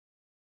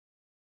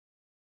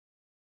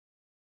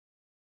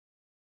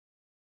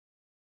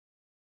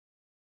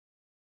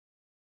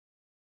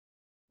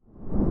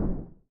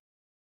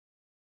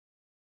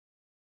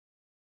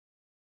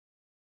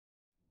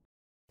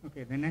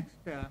Okay, the next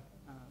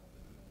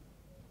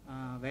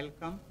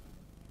welcome.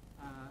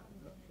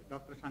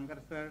 Dr. Shankar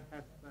sir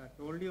has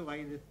told you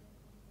why this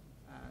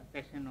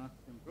session was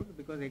improved,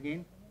 because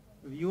again,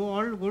 you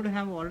all would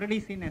have already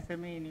seen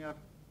SMA in your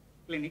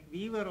clinic.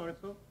 We were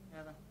also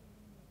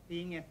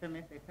seeing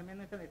SMA. SMA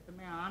is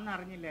SMA,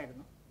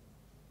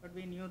 but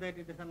we knew that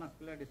it is a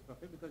muscular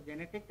dystrophy because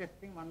genetic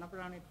testing,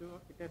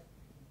 it has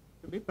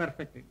to be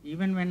perfected.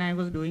 Even when I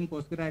was doing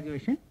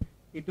post-graduation,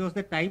 it was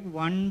the type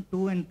 1,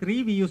 2 and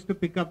 3 we used to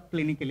pick up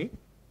clinically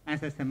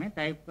as SMA.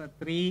 Type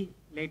 3,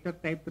 later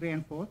type 3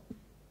 and 4,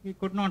 we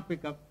could not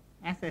pick up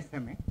as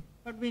SMA.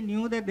 But we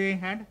knew that they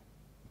had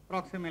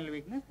proximal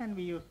weakness and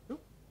we used to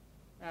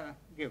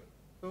give.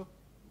 So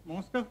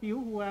most of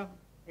you who have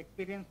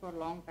experience for a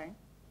long time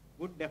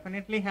would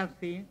definitely have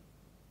seen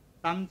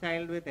some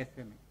child with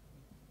SMA.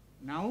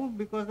 Now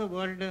because the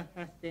world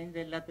has changed,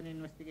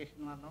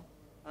 investigation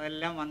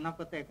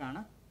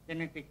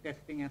genetic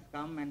testing has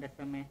come and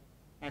SMA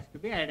has to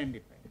be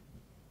identified.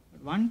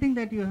 But one thing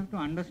that you have to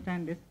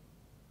understand is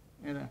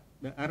the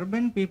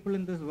urban people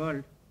in this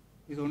world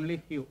is only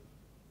few.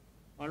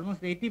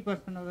 Almost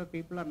 80% of the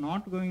people are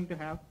not going to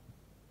have,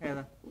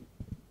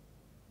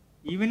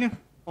 even if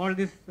all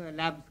these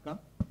labs come,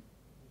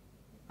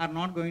 are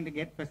not going to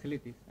get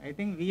facilities. I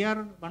think we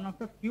are one of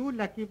the few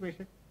lucky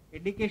patients.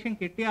 Education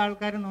kitty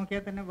alkar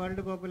nokia thanne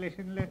world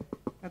population le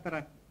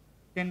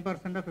 10% or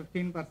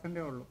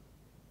 15%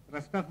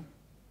 rest of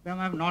them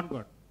have not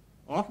got.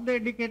 Of the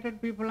educated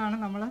people,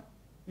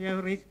 we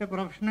have reached a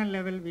professional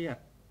level we are.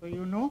 So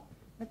you know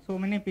that so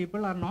many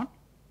people are not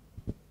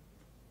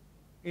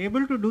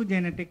able to do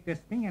genetic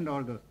testing and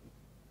all those things.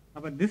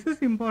 But this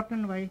is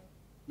important. Why?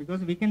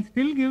 Because we can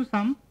still give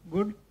some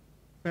good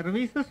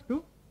services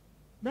to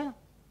the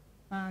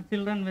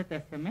children with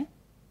SMA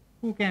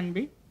who can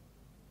be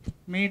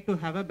made to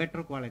have a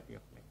better quality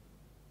of life.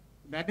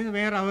 That is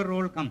where our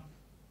role comes.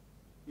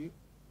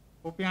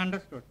 Hope you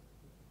understood.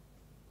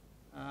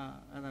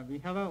 We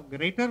have a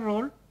greater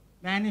role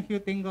than if you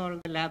think all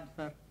the labs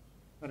are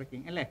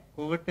working.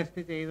 COVID test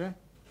is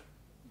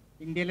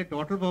India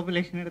total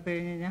population.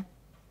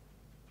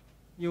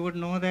 You would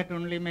know that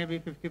only maybe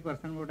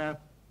 50% would have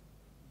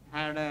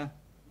had a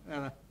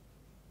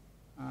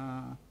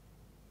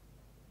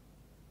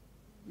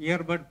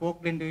earbud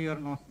poked into your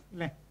nose.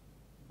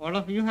 All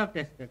of you have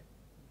tested.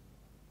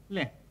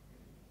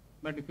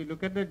 But if you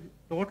look at the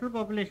total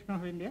population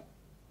of India,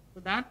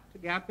 so that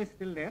gap is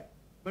still there.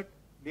 But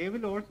they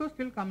will also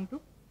still come to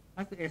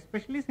us,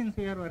 especially since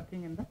we are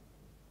working in the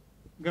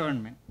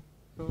government.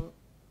 So,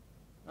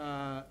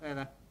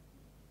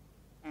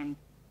 and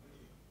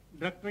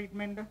drug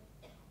treatment,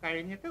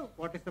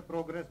 what is the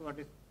progress, what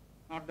is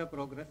not the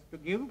progress. To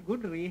give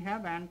good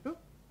rehab and to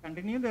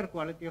continue their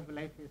quality of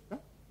life is the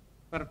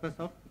purpose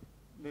of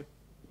this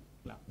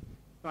class.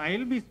 So, I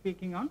will be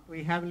speaking on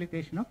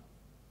rehabilitation of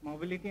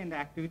mobility and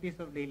activities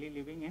of daily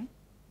living in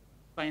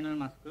spinal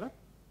muscular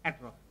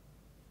atrophy.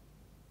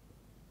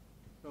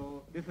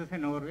 So this is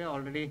an overview.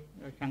 Already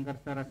Shankar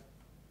sir has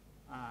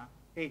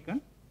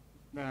taken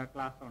the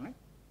class on it.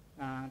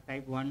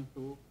 Type 1,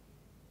 2,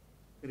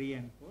 3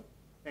 and 4.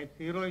 Type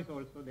 0 is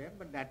also there,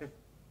 but that is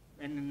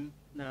when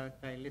the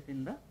child is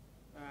in the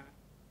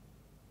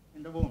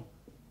womb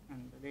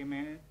and they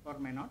may or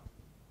may not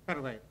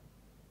survive.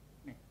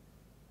 Next.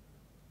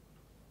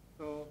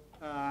 So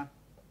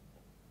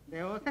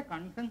there was a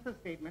consensus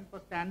statement for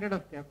standard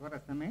of care for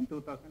SMA in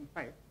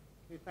 2005.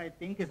 This I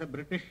think is a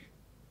British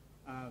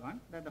one,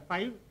 that the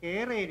 5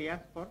 care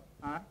areas for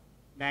are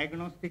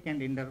diagnostic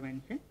and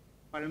intervention,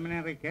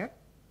 pulmonary care,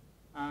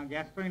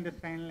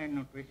 gastrointestinal and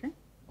nutrition,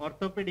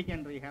 orthopedic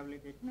and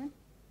rehabilitation, and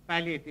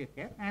palliative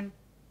care, and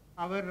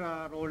our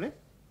role is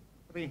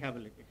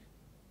rehabilitation.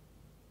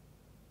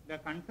 The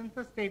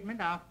consensus statement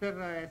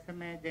after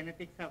SMA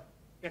genetics of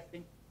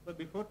testing, so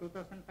before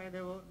 2005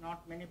 there were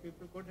not many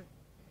people could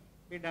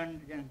be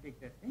done genetic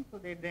testing, so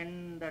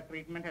then the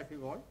treatment has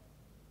evolved.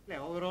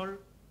 Overall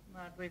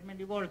treatment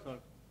evolves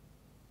also.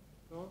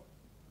 So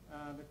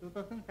the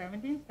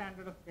 2017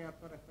 standard of care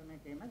for SMA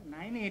came as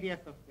 9 areas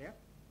of care,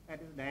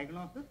 that is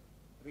diagnosis,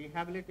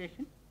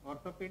 rehabilitation,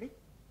 orthopedic,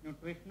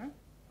 nutritional,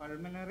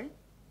 pulmonary,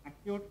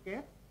 acute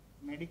care,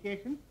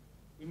 medications,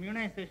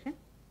 immunization,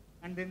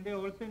 and then they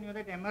also knew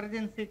that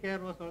emergency care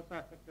was also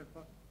affected.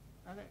 For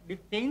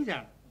change,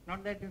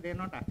 not that they are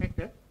not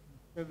affected.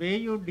 The way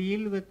you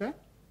deal with a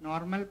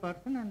normal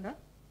person and the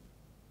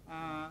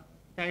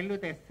child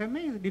with SMA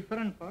is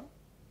different for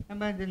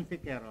emergency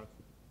care also.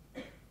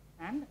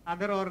 And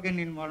other organ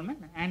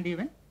involvement and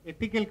even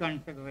ethical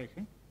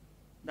consideration,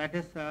 that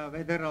is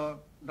whether a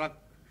drug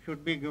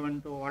should be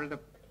given to all the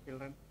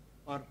children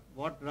or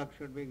what drug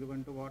should be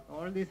given to what.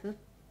 All this is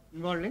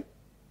involved in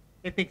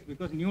ethics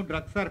because new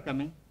drugs are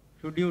coming.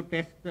 Should you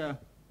test the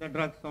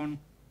drugs on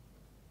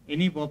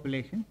any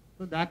population?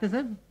 So that is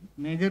a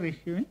major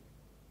issue in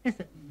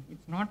SMA.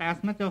 It's not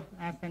as much of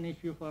as an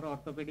issue for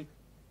orthopedics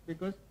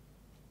because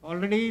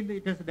already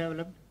it has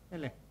developed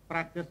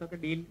fractures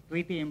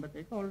treaty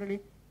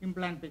already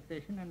implant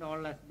fixation and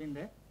all has been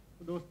there.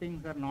 So those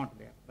things are not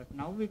there. But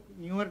now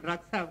newer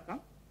drugs have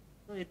come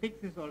So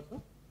ethics is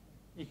also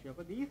issue.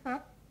 But these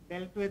are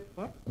dealt with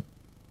for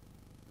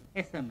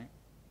SMA.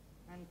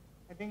 And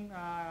I think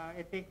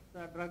ethics,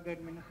 drug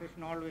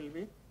administration, all will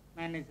be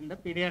managed in the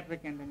pediatric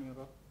and the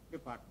neuro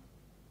department.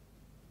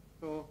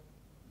 So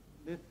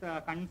this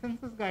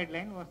consensus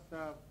guideline was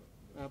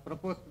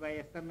proposed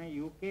by SMA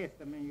UK,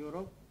 SMA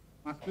Europe,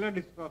 Muscular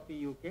Dystrophy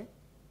UK,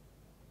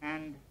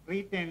 and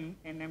Treat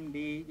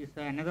NMD is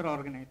another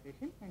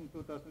organization. In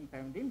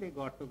 2017 they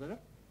got together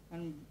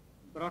and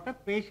brought a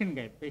patient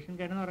guide. Patient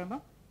guide എന്ന്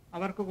പറയുമ്പോൾ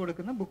അവർക്ക്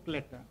കൊടുക്കുന്ന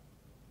booklet,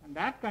 and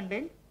that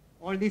contained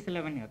all these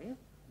 11 areas,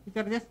 which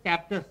are just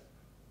chapters,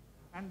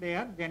 and they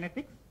are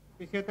genetics,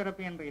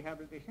 physiotherapy and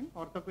rehabilitation,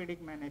 orthopedic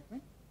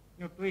management,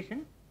 nutrition,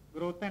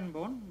 growth and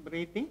bone,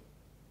 breathing,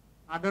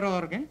 other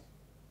organs,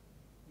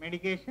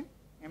 medication,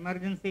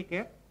 emergency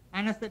care,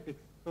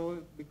 anesthetics. So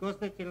because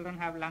the children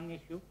have lung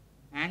issue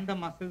and the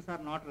muscles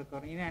are not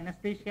recovering, in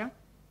anesthesia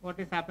what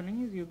is happening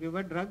is you give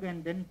a drug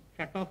and then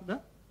shut off the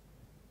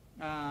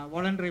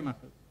voluntary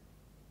muscles,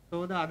 so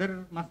the other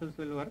muscles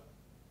will work,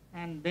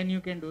 and then you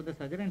can do the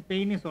surgery, and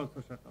pain is also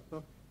shut off. So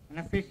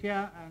anesthesia,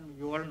 and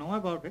you all know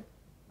about it,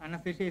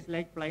 anesthesia is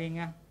like flying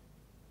a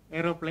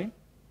aeroplane.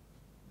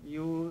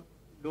 You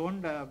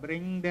don't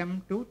bring them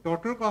to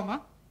total coma,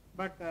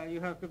 but you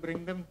have to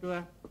bring them to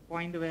a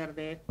point where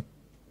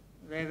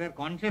their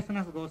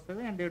consciousness goes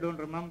away and they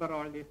don't remember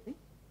all these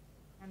things,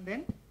 and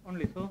then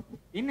only. So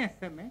in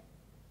SMA,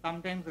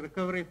 sometimes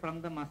recovery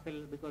from the muscle,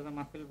 because the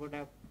muscle would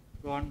have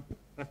gone,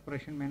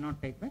 respiration may not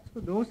take place. So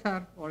those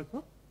are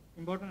also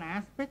important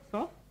aspects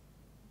of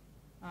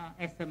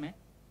SMA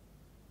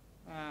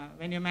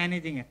when you're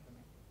managing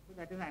SMA. So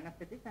that is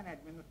anesthetics and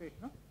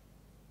administration of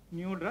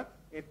new drugs,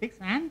 ethics,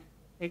 and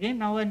again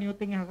now a new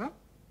thing has a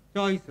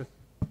choices,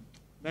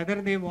 whether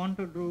they want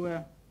to do a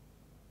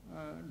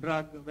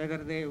drug, whether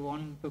they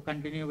want to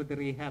continue with the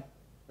rehab,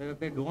 whether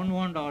they don't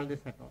want all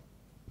this at all.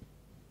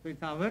 So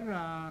it's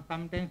our,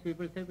 sometimes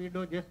people say we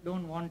just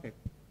don't want it,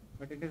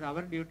 but it is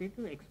our duty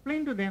to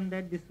explain to them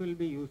that this will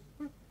be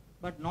useful,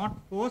 but not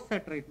force a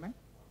treatment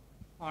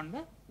on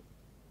the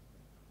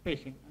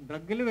patient.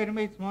 Drug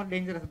it's more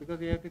dangerous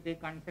because you have to take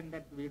consent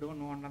that we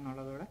don't want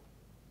another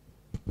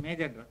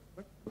major drugs,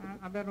 but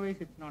otherwise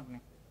it's not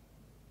necessary.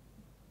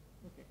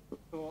 Okay.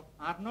 So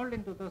Arnold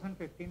in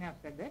 2015 have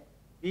said that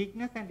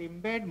weakness and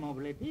impaired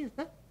mobility is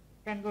the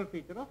central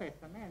feature of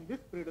SMA, and this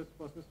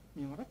predisposes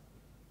numerous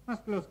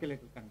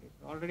musculoskeletal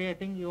conditions. Already I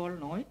think you all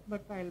know it,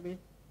 but I will be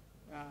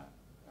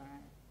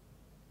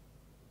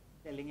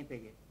telling it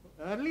again. So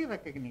early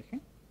recognition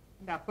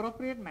and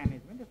appropriate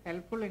management is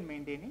helpful in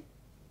maintaining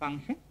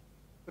function,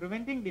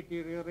 preventing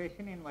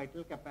deterioration in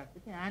vital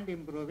capacity, and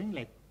improving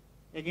life.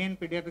 Again,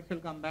 pediatrics will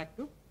come back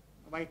to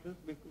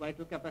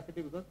vital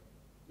capacity, because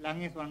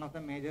lung is one of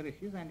the major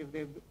issues, and if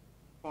they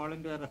fall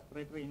into a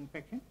respiratory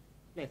infection,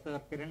 Sir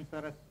Kiran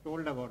sir has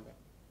told about that.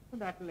 So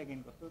that will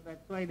again go. So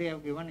that's why they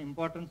have given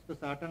importance to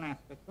certain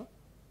aspects of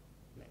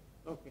life.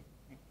 Okay.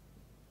 Next.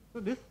 So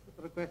this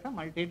requires a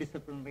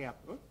multidisciplinary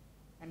approach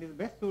and is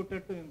best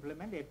suited to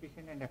implement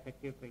efficient and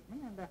effective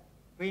treatment, and the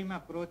TREAM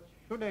approach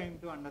should aim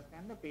to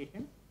understand the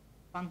patient's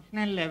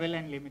functional level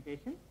and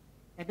limitations.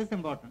 That is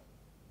important.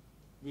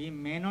 We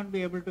may not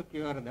be able to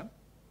cure them.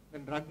 The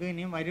drug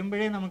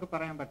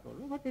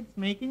but it's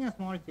making a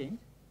small change.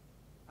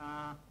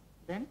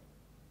 Then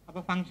at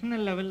a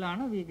functional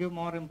level we give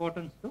more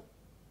importance to.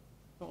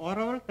 So all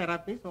our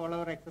therapies, all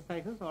our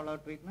exercises, all our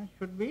treatments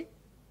should be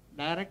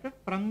directed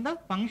from the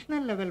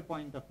functional level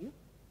point of view,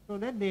 so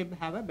that they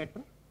have a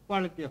better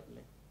quality of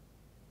life.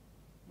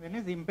 Then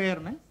is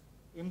impairments,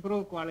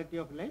 improve quality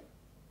of life,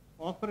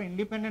 offer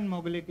independent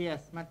mobility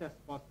as much as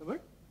possible,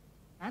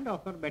 and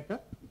offer better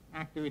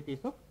activities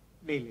of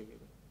daily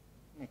living.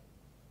 Next.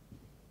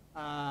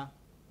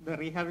 The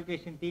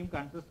rehabilitation team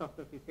consists of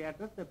the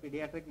physiatrist, the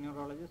pediatric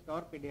neurologist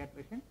or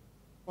pediatrician,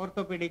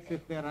 orthopedics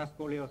if there are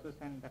scoliosis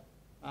and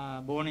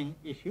bone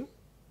issues,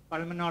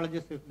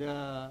 pulmonologist if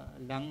the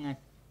lung is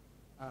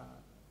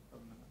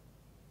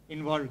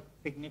involved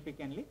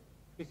significantly,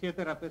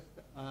 physiotherapist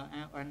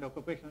and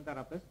occupational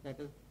therapist, that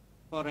is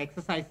for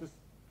exercises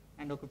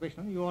and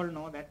occupational. You all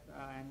know that,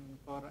 and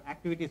for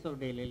activities of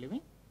daily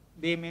living,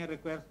 they may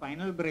require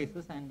spinal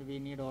braces, and we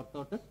need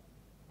orthotist,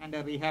 and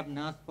a rehab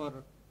nurse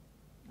for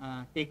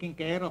taking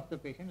care of the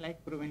patient,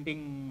 like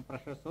preventing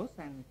pressure sores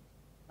and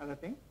other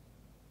things.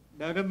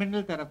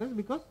 Developmental therapist,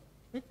 because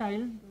the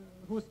child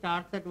who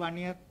starts at 1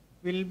 year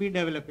will be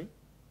developing.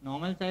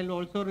 Normal child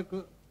also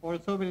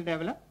will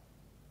develop.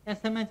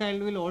 SMA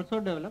child will also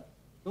develop.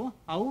 So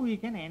how we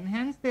can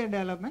enhance their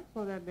development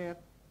so that their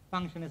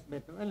function is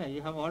better? Well,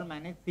 you have all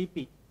managed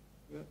CP.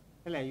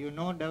 You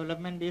know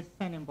development is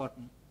an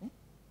important thing.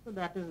 So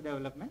that is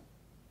development.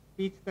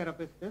 Speech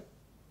therapist is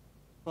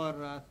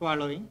for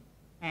swallowing,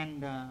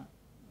 and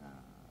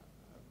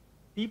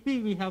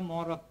TP we have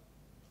more of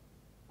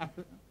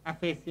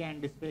aphasia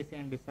and dysphasia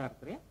and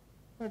dysarthria.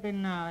 But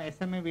in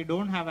SMA we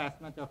don't have as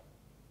much of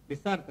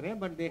dysarthria,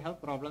 but they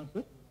have problems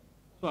with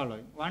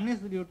swallowing. One is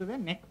due to the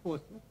neck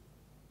posture,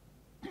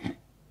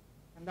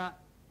 and the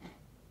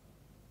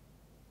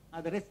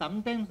Otherwise,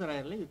 sometimes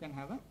rarely you can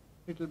have a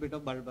little bit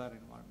of bulbar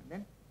involvement.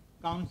 Then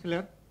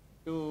counselor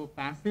to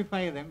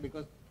pacify them,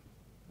 because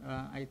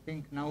I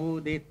think now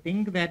they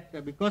think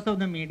that because of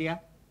the media,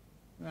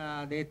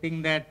 they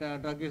think that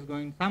drug is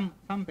going,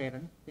 some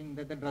parents think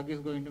that the drug is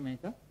going to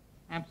make a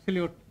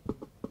absolute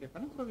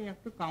difference. So we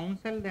have to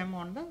counsel them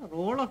on the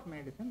role of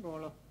medicine,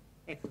 role of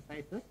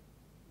exercises,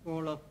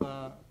 role of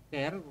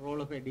care,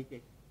 role of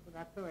education. So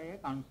that's the way a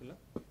counselor.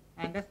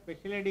 And a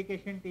special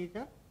education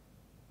teacher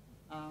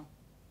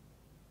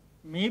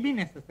may be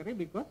necessary,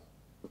 because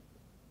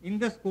in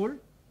the school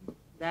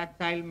that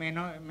child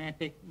may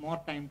take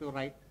more time to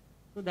write.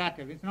 So that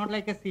it's not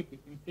like a CP.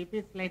 In CP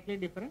it's slightly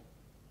different.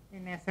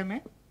 In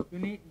SMA,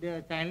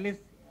 the child is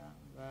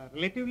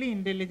relatively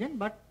intelligent,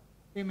 but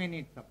they may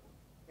need support.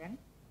 Then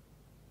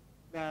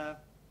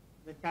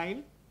the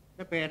child,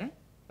 the parent,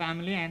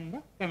 family, and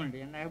the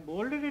community. And I have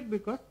bolded it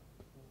because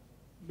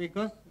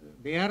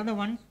they are the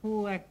ones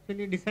who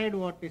actually decide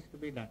what is to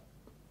be done.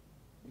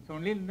 It's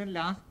only in the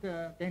last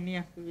 10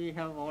 years we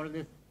have all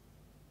these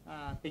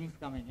things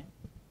coming in,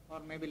 or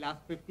maybe last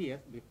 50 years.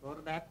 Before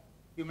that,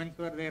 humans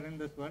were there in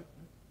this world,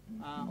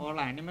 all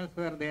animals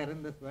were there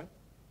in this world.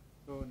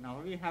 So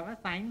now we have a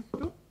science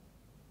to,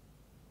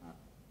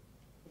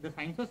 the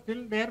science was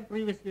still there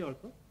previously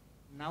also.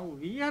 Now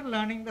we are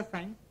learning the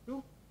science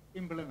to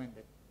implement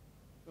it.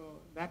 So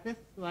that is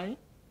why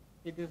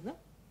it is the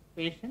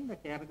patient, the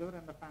caregiver,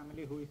 and the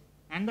family who is,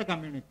 and the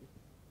community.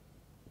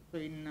 So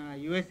in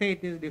USA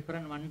it is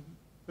different, one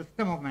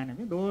system of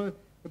management. Though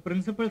the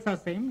principles are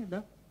same,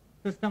 the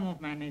system of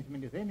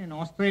management is same. In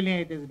Australia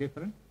it is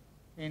different.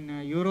 In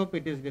Europe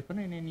it is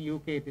different, and in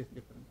UK it is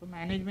different. So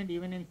management,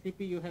 even in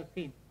CP you have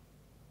seen,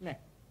 that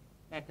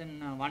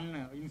in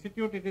one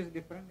institute it is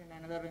different, in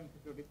another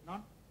institute it's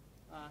not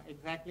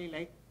exactly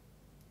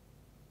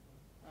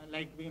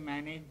like we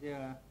manage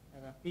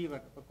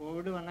fever. For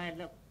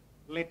COVID,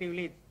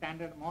 relatively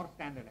it's more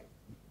standardized.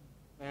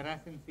 Whereas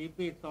in CP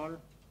it's all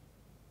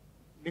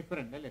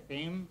different.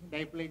 Same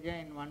diplegia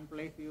in one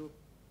place you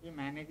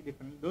manage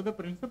different. Though the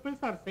principles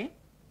are same,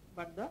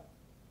 but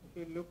if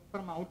you look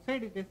from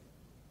outside, it is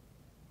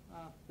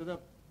to the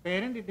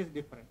parent it is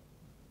different.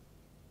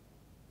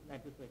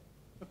 That is why.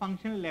 The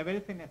functional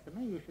levels in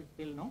SMA you should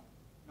still know: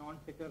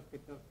 non-sitter,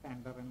 sitter,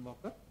 stander, and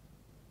walker.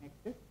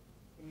 Next is,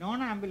 in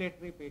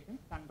non-ambulatory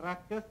patients,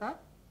 contractures are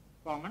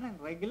common, and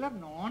regular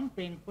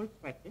non-painful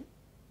stretching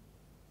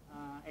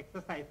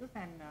exercises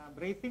and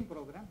bracing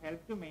program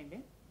help to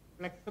maintain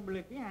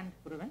flexibility and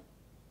prevent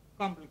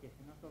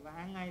complication. So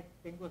Wang, I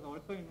think, was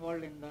also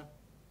involved in the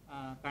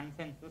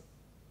consensus,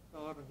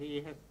 or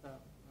he has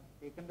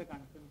taken the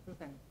consensus,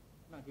 and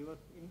he was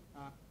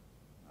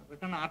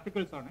written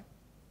articles on it.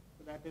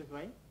 So that is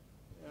why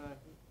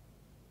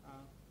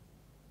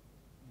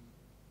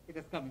it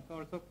has come. It's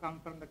also come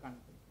from the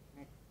consensus.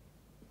 Next,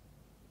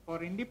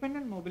 for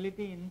independent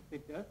mobility in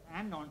sitters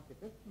and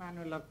non-sitters,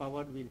 manual or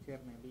powered wheelchair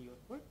may be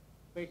useful.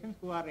 Patients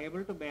who are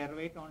able to bear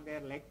weight on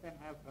their legs and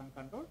have front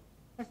control,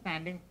 a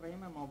standing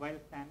frame, a mobile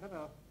stander,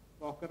 or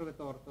walker with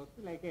orthos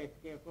like a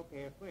HKFO,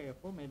 KFO,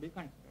 AFO may be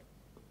considered.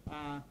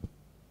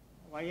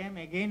 Why I am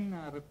again,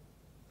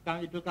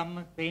 it will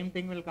come, same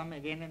thing will come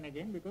again and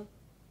again, because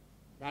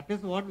that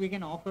is what we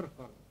can offer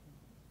for them.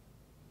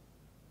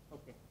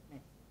 Okay,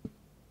 next.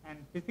 And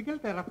physical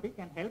therapy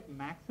can help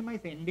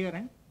maximize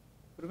endurance,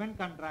 prevent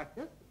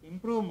contractures,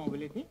 improve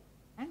mobility,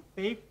 and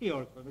safety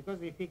also, because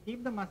if we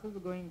keep the muscles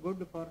going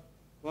good for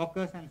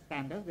walkers and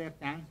standers, their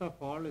chance of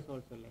fall is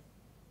also less.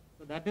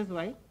 So that is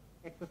why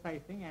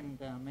exercising and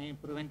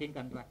preventing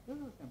contractures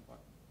is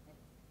important.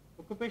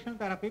 Occupational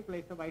therapy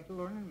plays a vital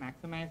role in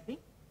maximizing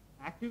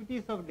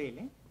activities of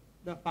daily.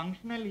 The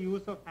functional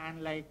use of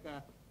hand, like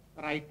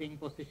writing,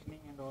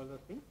 positioning, and all those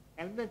things,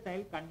 help the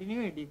child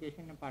continue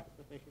education and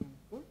participation in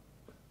school,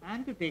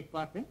 and to take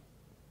part in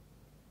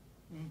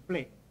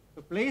play.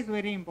 So play is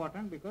very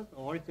important, because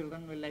all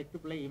children will like to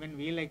play, even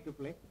we like to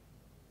play.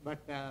 But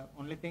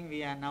only thing,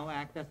 we are now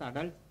act as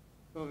adults,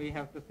 so we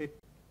have to sit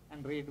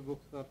and read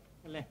books, or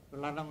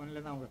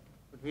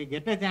but we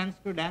get a chance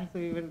to dance, so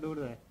we will do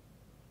that.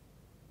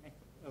 Next,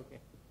 okay.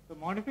 So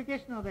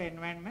modification of the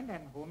environment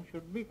and home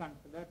should be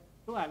considered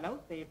to allow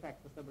safe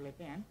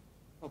accessibility and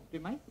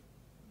optimize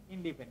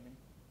independence.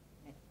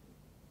 Next.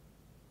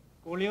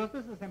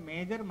 Scoliosis is a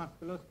major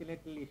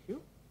musculoskeletal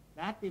issue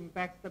that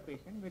impacts the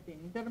patient with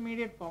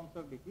intermediate forms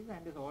of disease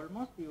and is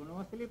almost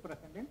universally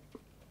present in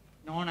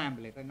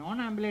non-ambulatory.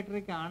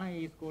 Non-ambulatory ആണ്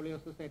ഈ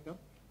scoliosis ഏറ്റവും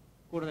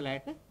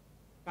കൂടുതലായിട്ട്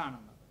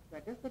കാണുന്നത്.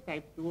 That is the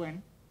type 2 and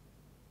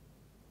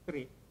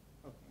 3.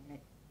 Okay,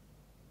 next.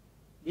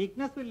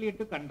 Weakness will lead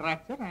to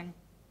contracture and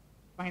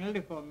spinal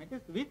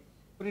deformities, which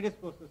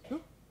predisposes to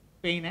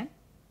pain and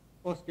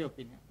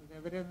osteopenia.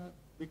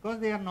 Because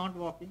they are not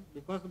walking,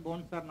 because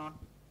bones are not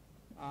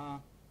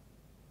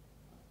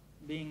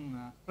being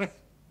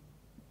stressed,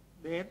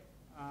 there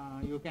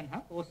you can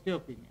have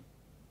osteopenia.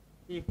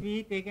 If we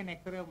take an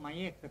X-ray of my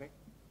X-ray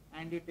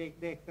and you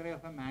take the X-ray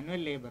of a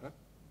manual laborer,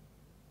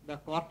 the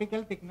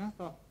cortical thickness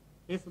of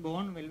his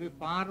bone will be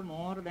far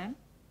more than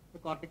the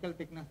cortical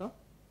thickness of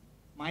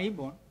my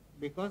bone,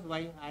 because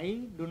why?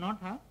 I do not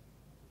have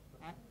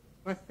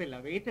stress illa,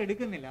 weight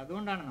edukunnilla,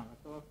 adondana namma.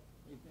 So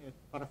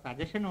for a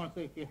suggestion also,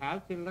 if you have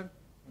children,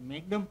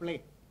 make them play,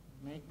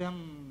 make them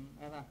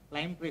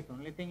climb trees.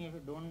 Only thing, if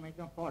you don't make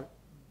them fall,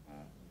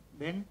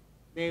 then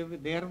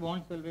their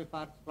bones will be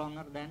far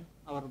stronger than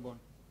our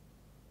bones.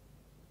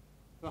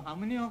 So how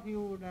many of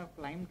you would have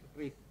climbed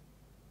trees?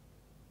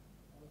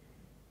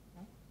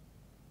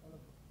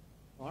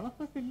 All of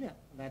us, illa.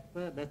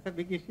 That's a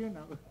big issue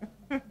now.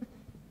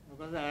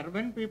 Because the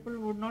urban people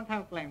would not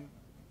have climbed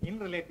in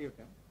relative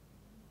terms,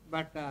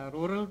 but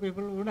rural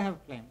people would have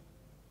climbed.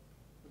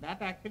 So that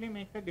actually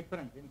makes a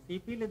difference. In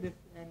CP, this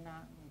and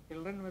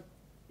children with,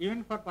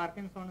 even for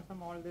Parkinsonism,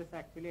 all this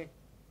actually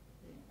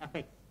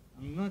affects.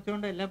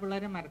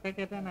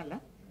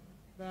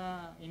 The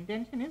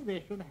intention is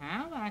they should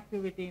have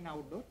activity in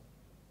outdoors.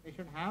 They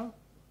should have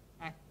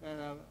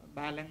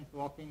balance,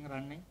 walking,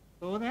 running,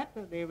 so that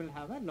they will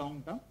have a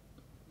long-term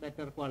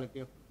better quality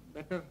of,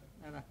 better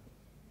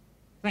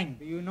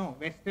strength. You know,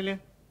 Western,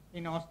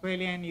 in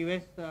Australia and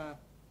US,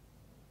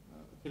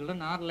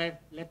 children are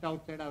let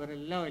outside.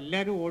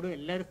 Ellaru odu,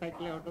 ellaru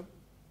cycle odu,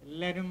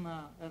 ellarum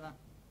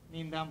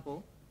neendam po.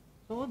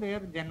 So their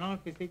general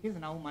physique is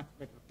now much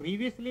better.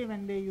 Previously,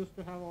 when they used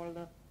to have all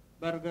the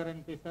burger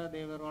and pizza,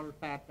 they were all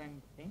fat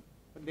and things.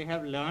 But they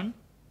have learned.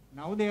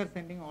 Now they are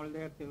sending all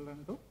their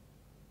children to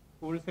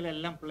schools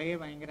ellam play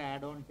bhayangara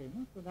add-on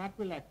cheyunu. So that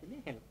will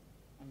actually help.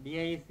 And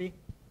DIC,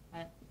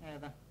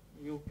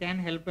 you can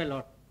help a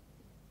lot.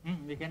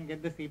 We can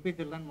get the CP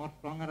children more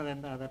stronger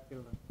than the other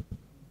children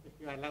if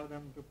you allow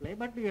them to play.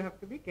 But you have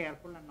to be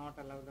careful and not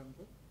allow them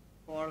to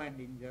fall and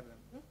injure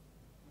themselves.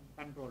 And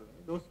control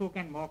those who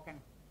can walk and.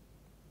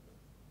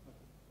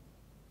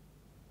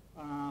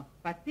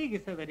 Fatigue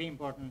is a very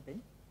important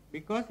thing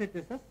because it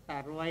is a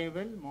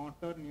survival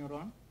motor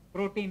neuron.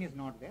 Protein is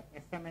not there.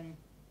 SMN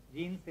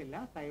genes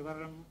illa,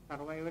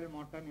 survival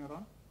motor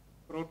neuron.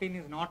 Protein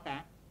is not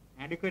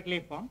adequately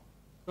formed.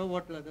 So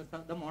what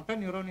the motor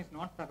neuron is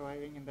not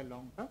surviving in the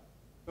long term.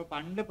 So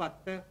pandu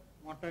 10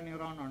 motor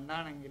neuron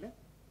undanengil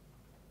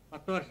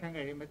 10 varsham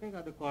kazhiyumbethek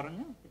adu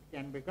koranju, it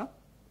can become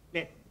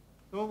less.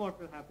 So what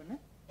will happen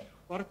is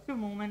korchu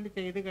movement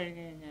cheyidu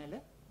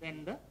kazhinjal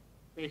then the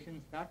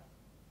patient starts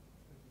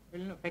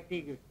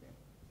fatigue is there.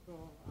 So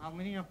how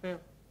many of you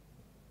have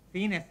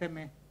seen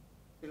SMA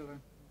children?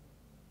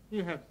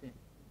 You have seen.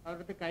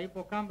 അവർക്ക് കൈ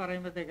പൊക്കാൻ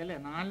പറയുമ്പോഴത്തേക്കല്ലേ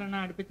 4 എണ്ണം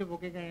അടുപ്പിച്ച്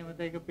പൊക്കി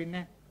കഴിയുമ്പോഴത്തേക്ക്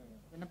പിന്നെ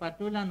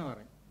പറ്റൂല എന്ന്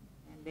പറയും.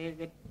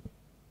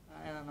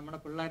 നമ്മുടെ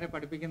പിള്ളേരെ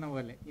പഠിപ്പിക്കുന്ന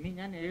പോലെ ഇനി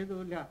ഞാൻ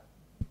എഴുതൂല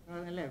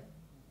അല്ലേ.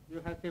 യു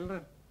ഹാവ്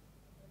ചിൽഡ്രൻ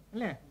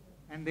അല്ലേ,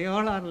 and they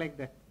all are like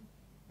that.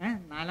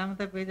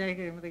 4ാമത്തെ പേജായി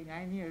കഴിയുമ്പോഴത്തേക്ക്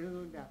ഞാൻ ഇനി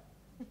എഴുതൂല.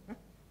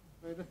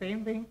 The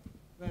same thing.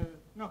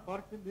 No, for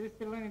these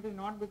children it is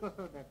not because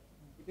of that.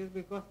 It is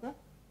because the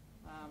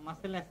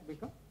muscle has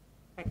become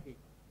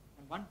fatigued.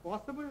 And one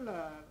possible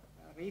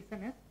reason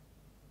is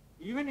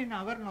even in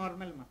our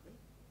normal muscle,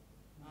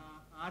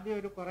 ആദ്യം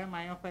ഒരു കുറേ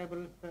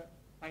മയോഫൈബേഴ്സ്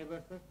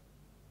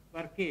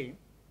work ചെയ്യും.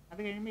 അത്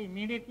കഴിയുമ്പോൾ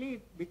immediately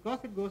because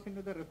it goes in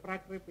to the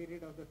refractory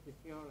period of the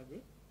physiology,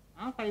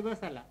 ആ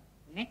fibres അല്ല,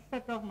 next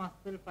set of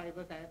muscle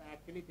fibres are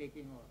actually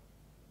taking over.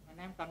 When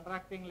I am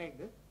contracting like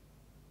this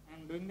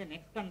and doing the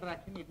next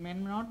contraction, it may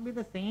not be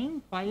the same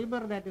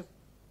fiber that is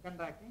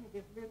contracting, it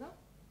is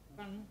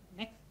the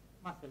next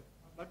muscle.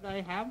 But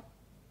I have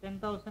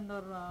 10,000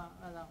 or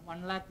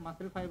 1 lakh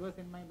muscle fibers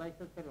in my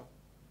biceps alone.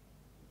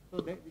 So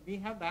we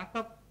have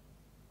backup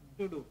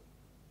to do.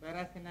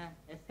 Whereas in a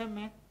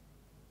SMA,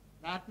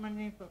 that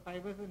many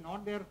fibers is not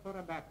there for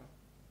a backup.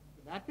 So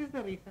that is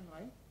the reason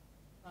why,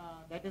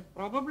 that is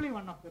probably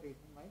one of the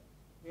reasons why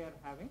we are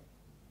having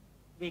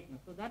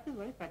weakness. So that is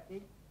why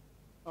fatigue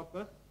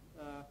occurs.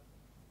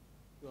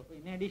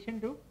 In addition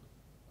to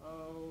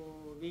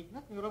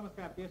weakness,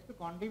 neuromuscular appears to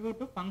contribute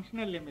to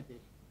functional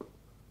limitation.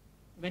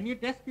 When you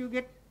test, you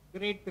get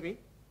grade 3,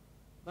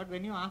 but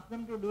when you ask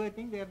them to do a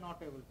thing, they are not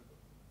able to do.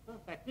 So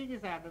fatigue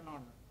is added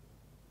on.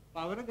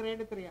 Power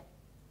grade 3.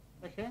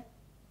 പക്ഷേ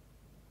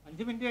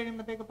 5 minutes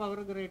കഴിയുമ്പോഴത്തേക്ക് power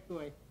grade 2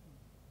 ആയി.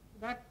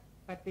 That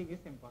fatigue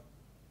is important.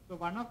 So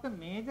one of the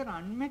major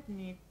unmet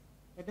needs,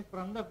 that is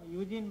from the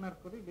Eugene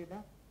Mercury did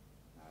a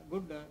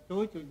good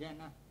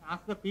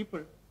ask the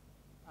people,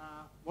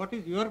 what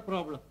is your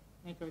problem?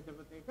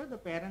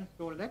 The parents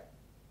told that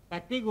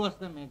fatigue was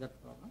the major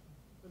problem.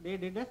 So they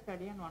did a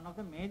study, and one of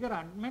the major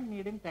unmet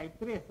need in type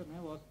 3 SMA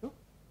was to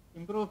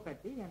improve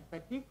fatigue, and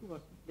fatigue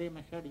was they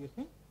measured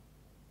using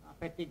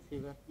fatigue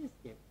severity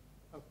scale.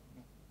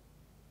 Okay.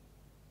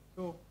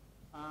 So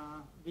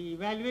we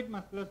evaluate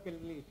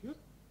musculoskeletal issues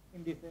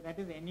in this, that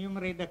is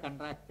enumerate the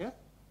contractures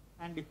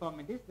and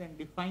deformities, then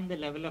define the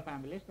level of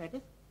ambulation, that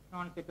is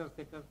non-sitter,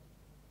 sitter,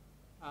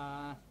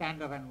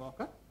 stander and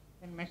walker,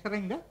 and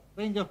measuring the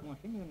range of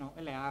motion, you know,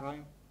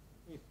 ROM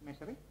is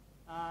measuring.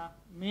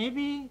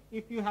 Maybe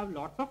if you have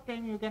lots of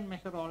time, you can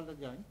measure all the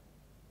joints,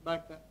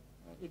 but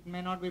it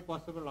may not be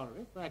possible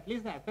always. So at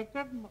least the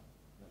affected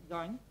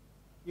joint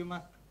you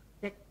must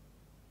check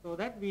so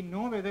that we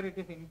know whether it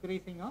is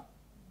increasing or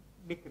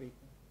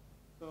decreasing.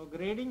 So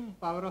grading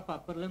power of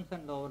upper limbs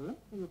and lower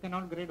limbs, you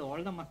cannot grade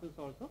all the muscles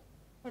also,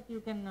 but you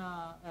can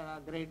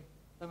grade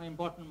some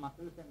important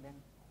muscles and then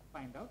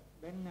find out.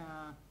 Then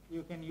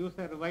you can use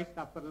a revised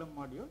upper limb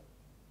module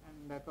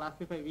and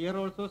classify. We are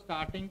also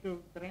starting to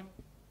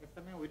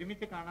SMA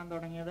ഒരുമിച്ച് കാണാൻ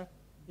തുടങ്ങിയത്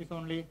is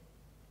only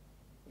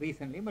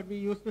recently, but we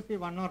used to see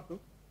one or two.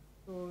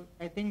 So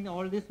I think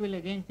all this will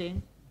again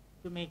change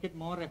to make it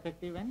more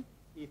effective and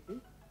easy.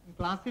 In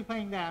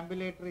classifying the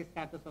ambulatory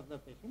status of the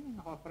patient in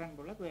Hoffer and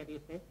Bullock, where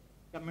you say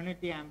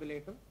community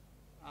ambulator,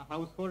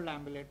 household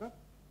ambulator,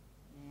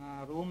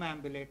 room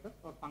ambulator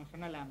or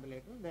functional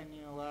ambulator, then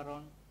you are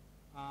on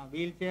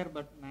wheelchair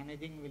but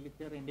managing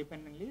wheelchair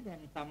independently, then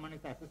someone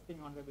is assisting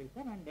on the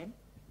wheelchair, and then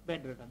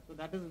bedridden. So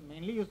that is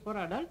mainly used for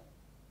adults,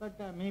 but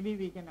maybe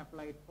we can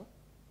apply it for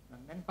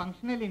them. Then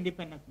functional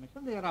independence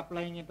measure, they are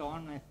applying it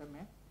on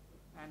SMA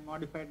and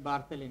modified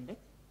Barthel index.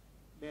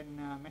 Then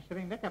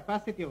measuring the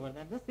capacity over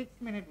that, the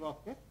 6-minute walk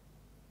test.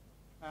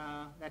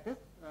 That is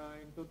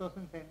in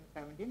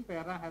 2017,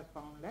 PARA has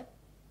found that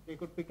they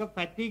could pick up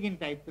fatigue in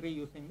type 3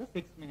 using the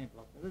 6-minute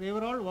walk test. So they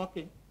were all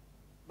walking,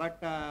 but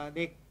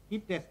they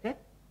keep tested.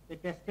 They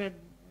tested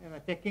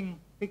checking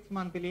 6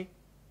 monthly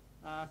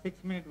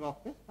 6-minute walk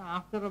test.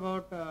 After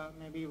about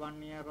maybe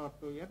 1 year or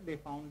 2 years, they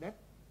found that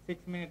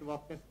 6-minute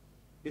walk test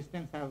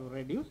distance have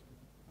reduced,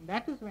 and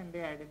that is when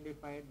they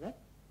identified that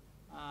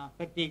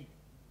fatigue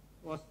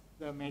was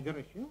the major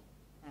issue,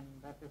 and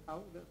that is how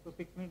so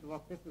 6-minute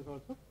walk test is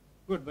also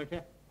good. But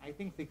I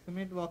think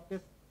 6-minute walk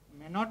test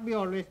may not be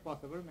always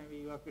possible. Maybe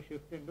you have to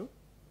shift into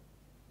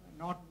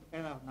not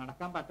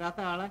നടക്കാൻ പറ്റാത്ത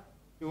ആളെ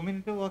 2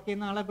 minute walk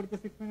ചെയ്യുന്ന ആളെ പിടിച്ച്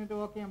 6 minute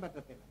walk ചെയ്യാൻ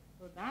പറ്റത്തില്ല.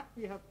 So that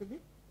we have to be,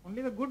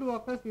 only the good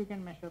walkers you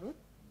can measure with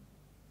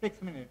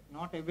 6 minutes.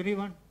 Not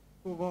everyone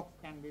who walks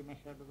can be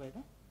measured by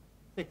the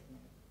 6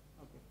 minutes.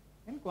 Okay.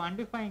 Then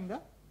quantifying the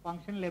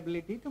functional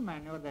ability to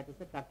maneuver, that is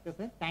a TUG test,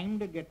 a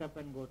timed get up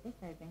and go test.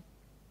 I think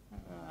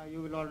you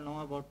will all know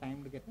about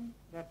timed get up.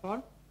 That's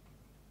all.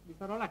 These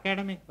are all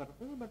academic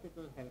purposes, but it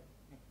will help.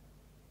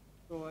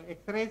 So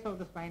X-rays of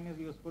the spine is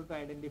useful to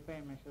identify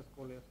and measure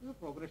scoliosis. The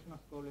progression of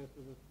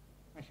scoliosis is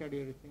measured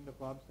using the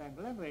Cobb's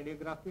angle, and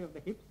radiography of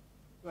the hips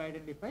to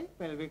identify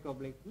pelvic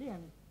obliquely,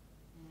 and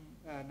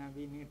now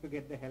we need to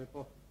get the help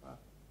of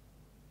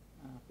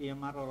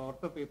PMR or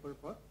ortho people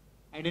for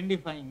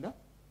identifying the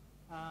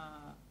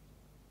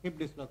hip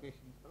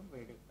dislocations from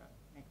radiography.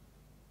 Next.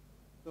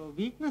 So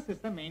weakness is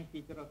the main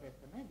feature of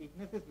SMA.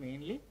 Weakness is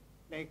mainly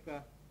like,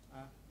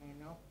 I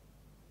know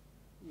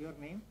your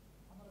name?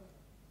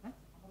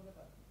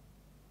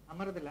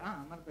 Amardala.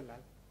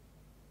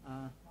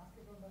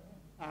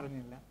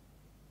 Arnilla.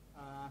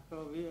 So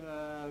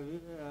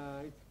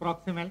it's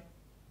proximal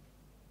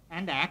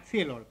and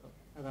axial also.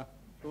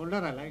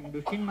 Shoulder in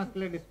Duchenne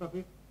muscular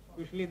dystrophy,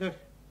 usually the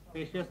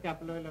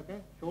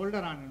facioscapulohumeral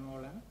shoulder are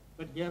involved,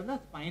 but here the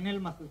spinal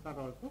muscles are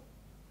also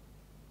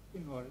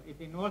involved. It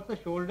involves the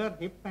shoulder,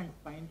 hip and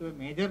spine to a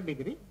major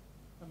degree.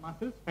 The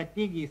muscles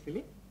fatigue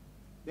easily.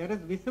 There is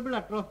visible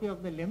atrophy of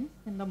the limbs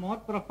in the more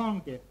profound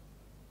case,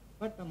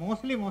 but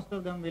mostly most of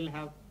them will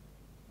have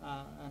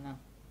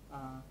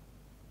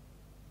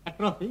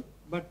atrophy,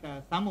 but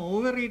some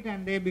overeat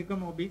and they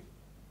become obese,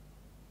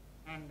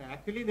 and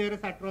actually there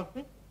is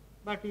atrophy,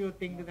 but you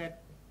think that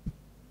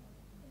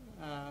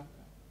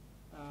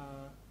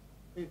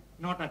it's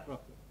not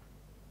atrophy.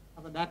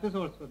 But that is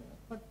also there,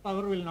 but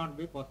power will not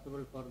be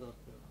possible for those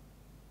children.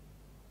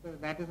 So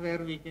that is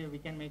where we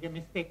can make a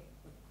mistake.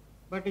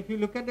 But if you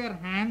look at their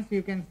hands,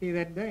 you can see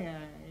that the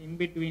in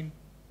between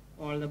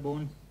all the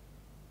bones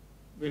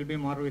will be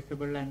more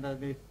visible, and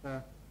this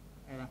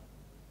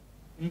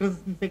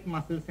intrinsic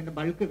muscles in the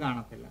bulk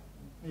കാണത്തില്ല.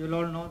 You will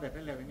all know that,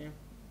 when you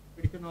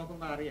പിടിച്ചു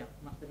നോക്കുമ്പോൾ അറിയാം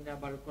മസിലിന്റെ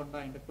bulk ഉണ്ടോ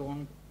അതിന്റെ tone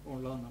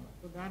ഉള്ളോ എന്നുള്ളത്.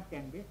 So that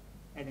can be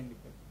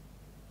identified.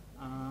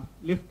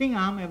 Lifting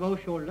arm above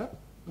shoulder,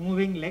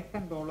 moving legs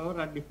and all over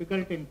are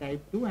difficult in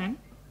type 2 and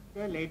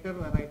the later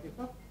varieties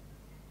of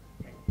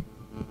type 2.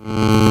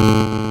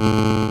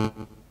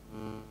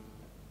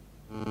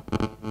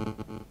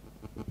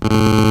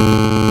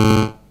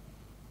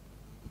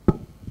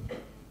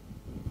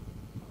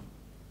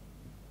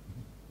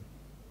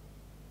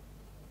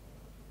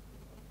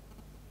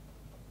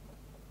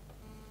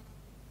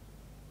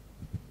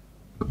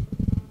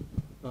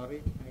 Sorry,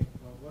 I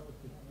forgot to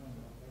switch on.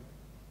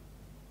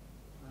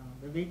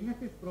 The weakness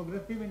is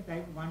progressive in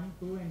type 1,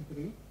 2 and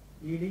 3,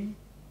 leading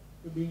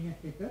to being a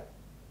sitter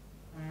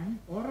and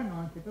or a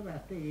non-sitter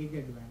as the age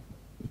advances.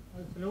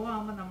 Slow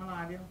ആകുമ്പോൾ നമ്മൾ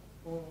ആദ്യം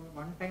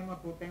 1 time or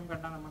 2 time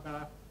കണ്ടാൽ നമുക്ക്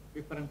ആ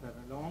difference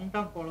അറിയാം. Long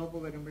term follow up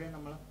വരുമ്പോഴേ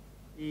നമ്മൾ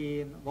ഈ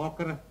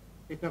വാക്കർ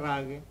സിറ്റർ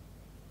ആകുകയും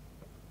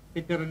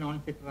സിറ്റർ നോൺ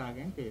സിറ്റർ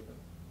ആകുകയും ചെയ്തത്.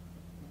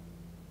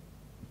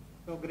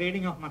 So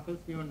grading of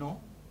muscles, you know,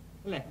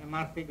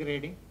 MRC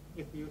grading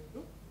is used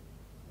to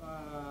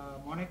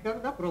monitor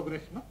the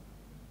progression of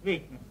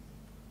weakness.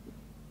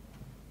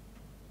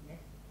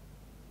 Next.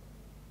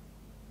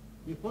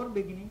 Before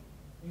beginning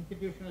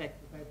institutional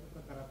exercises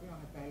or therapy on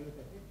a child with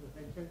SMA, it's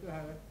essential to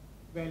have an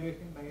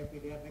evaluation by a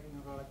pediatric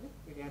neurologist,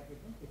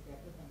 pediatrician,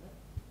 psychiatrist and the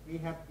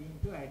rehab team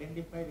to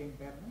identify the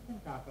impairments and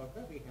chart out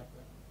the rehab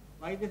plan.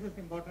 Why this is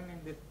important in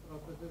this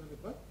process is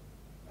because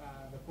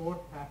the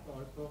court has to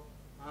also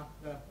ask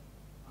the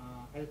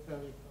health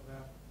service or the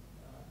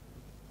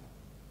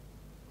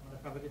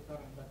Sabarisar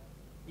and the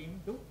team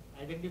to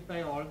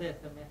identify all the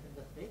SMAs in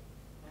the state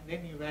and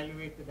then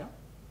evaluate them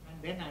and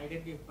then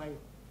identify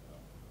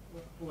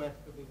who has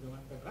to be given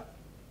the drug.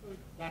 So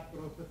that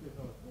process is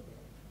also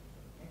there.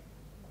 Next.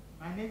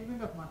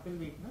 Management of muscle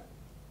weakness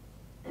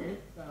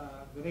is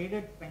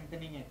graded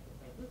strengthening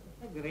exercises.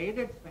 It's a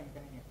graded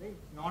strengthening exercise.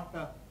 It's not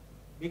a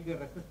big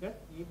resistor.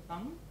 If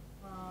some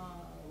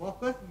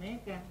workers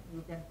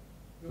you can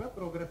give a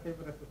progressive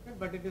resistor,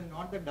 but it is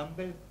not the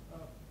dumbbells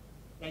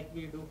like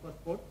we do for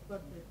sports,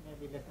 but it may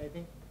be less. I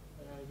think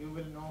you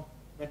will know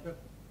better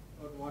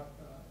or what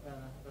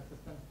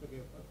resistance to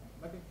give for time.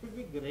 But it should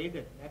be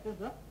graded. That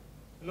is a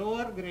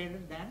slower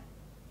graded than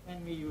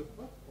when we use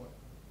for sports.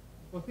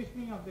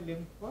 Positioning of the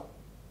limbs for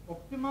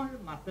optimal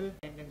muscle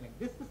tendon length.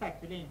 This is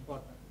actually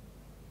important.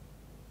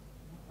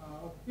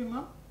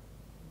 Optimum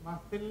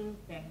muscle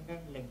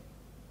tendon length.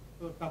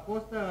 So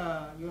suppose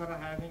you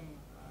are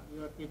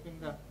keeping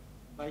the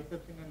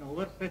biceps in an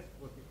overstretched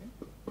position.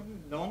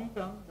 In long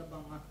term, the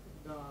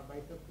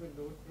biceps will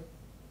lose its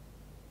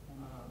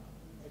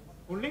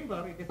pulling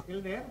power. It is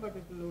still there, but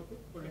it will lose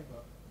its pulling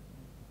power.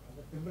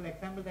 The simple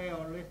example that I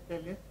always tell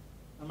is,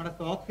 our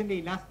socks in the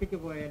elastic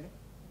muscle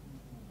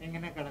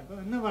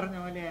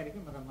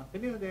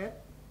is there,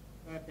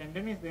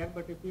 tendon is there,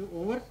 but if you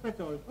overstretch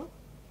also,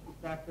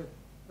 that is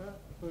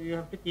so you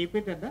have to keep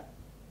it at the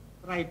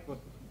right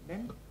position.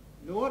 Then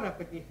lower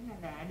repetition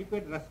and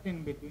adequate rest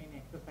in between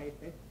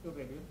exercises to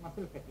reduce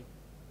muscle fatigue.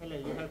 Well,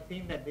 you have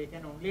seen that they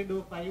can only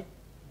do 5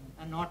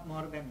 and not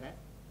more than that.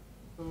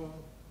 So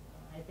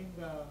I think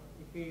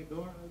if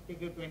we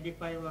give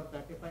 25 or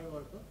 35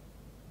 also,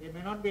 they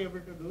may not be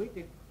able to do it.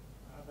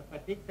 The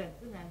fatigue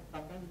sets in and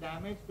sometimes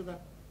damage to the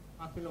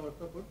muscle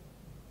also could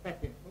set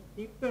in. So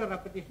keep the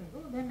repetition. So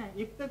then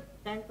if the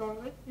child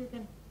tolerates, you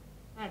can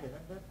add it.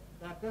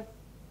 That is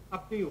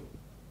up to you.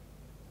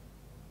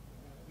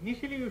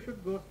 Initially you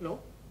should go slow,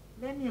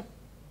 then you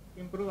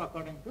improve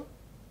according to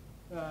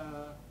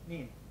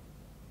need.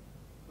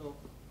 So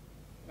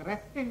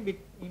rest in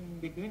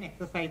between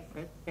exercise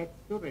sets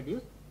to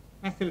reduce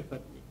muscle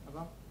fatigue.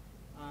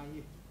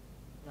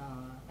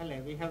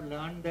 We have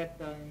learned that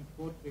in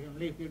sports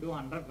only if you do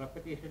 100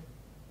 repetitions,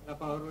 the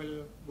power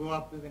will go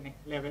up to the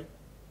next level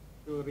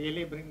to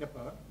really bring the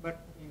power. But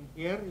in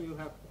here you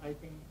have, I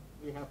think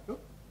we have to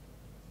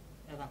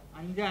 5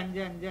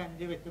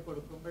 വെച്ച്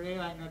കൊടുക്കുമ്പോഴേ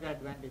അതിനൊരു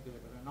advantage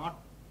വരുള്ളൂ, not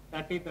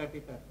 30.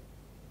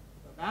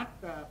 So that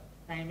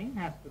timing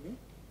has to be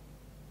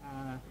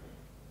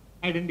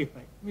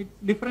identified. It's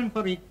different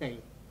for each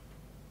child.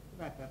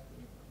 That has to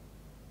be.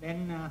 Then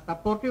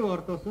supportive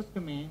orthosis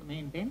to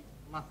maintain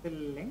muscle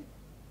length.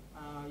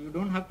 You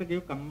don't have to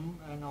give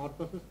an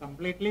orthosis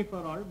completely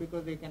for all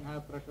because they can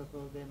have pressure, so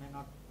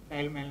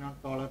child may not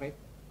tolerate.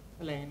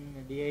 In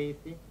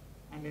DIEC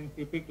and in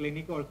CP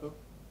clinic also,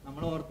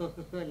 നമ്മൾ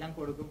orthosis എല്ലാം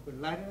കൊടുക്കും,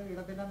 പിള്ളേർ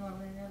ഇടത്തില്ലെന്ന്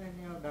പറഞ്ഞു കഴിഞ്ഞാൽ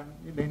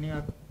then you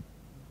are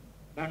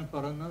done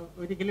for എന്ന്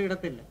ഒരിക്കലും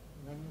ഇടത്തില്ല.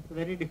 Then it's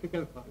very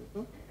difficult for you. So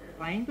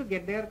trying to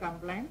get their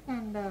compliance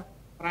and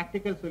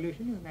practical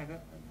solution is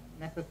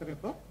necessary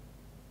for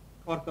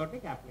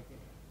orthotic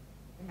application.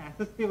 And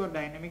assistive or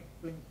dynamic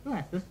springs to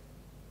assist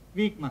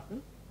weak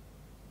muscles.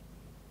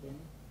 Then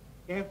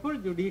careful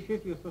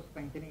judicious use of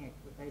strengthening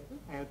exercises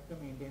helps to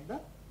maintain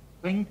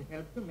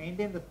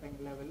the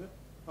strength level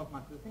of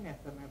muscles in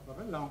SMA for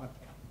a longer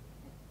time.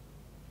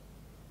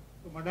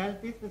 So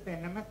modalities, this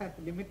NMS has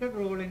limited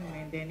role in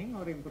maintaining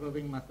or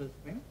improving muscle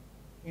strength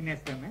in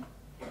SMA.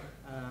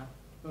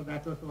 So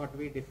that was what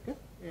we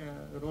discussed.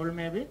 The role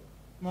may be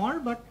small,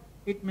 but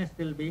it may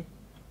still be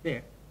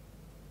there.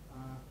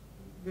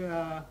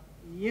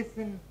 Yes,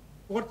 in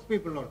sports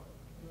people also.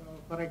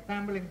 For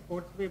example, in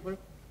sports people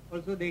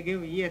also they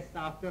give ES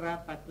after a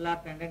patellar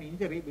tendon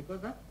injury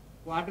because a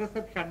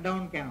quadricep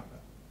shutdown can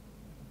occur.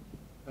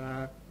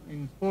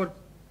 In sports,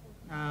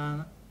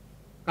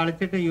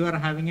 you are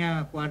having a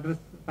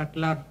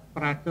patellar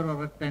fracture or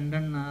a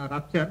tendon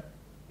rupture,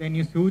 then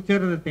you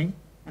suture the thing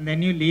and then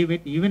you leave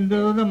it. Even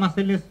though the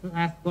muscle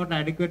has got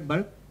adequate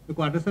bulk, the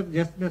quadricep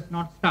just does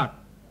not start.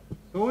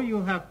 So you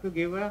have to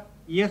give a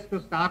ES to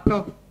start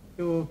off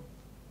to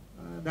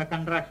the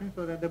contraction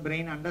so that the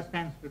brain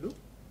understands to do.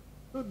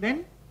 So then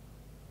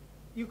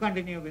you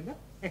continue with the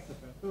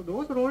exercise. So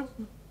those roles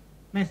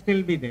may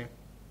still be there.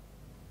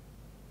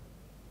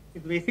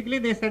 Basically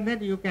they said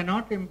that you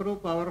cannot improve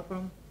power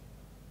from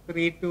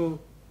 3 to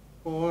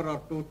 4 or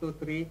 2 to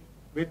 3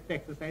 with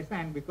exercise,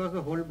 and because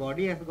the whole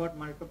body has got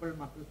multiple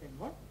muscles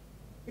involved,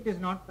 it is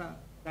not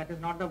that is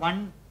not the one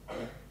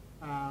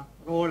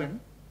role in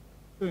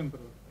to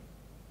improve.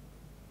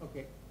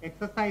 Okay,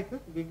 exercises,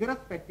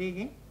 vigorous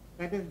fatiguing,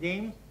 that is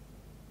James,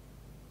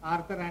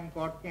 Arthur and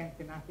Kotke and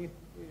Sinaki,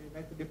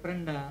 that's a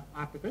different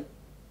article,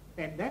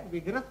 said that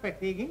vigorous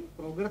fatiguing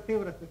progressive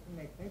resistance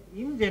exercise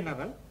in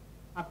general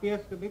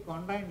appears to be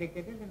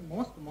contraindicated in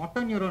most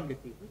motor neuron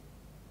diseases,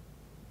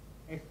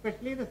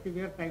 especially the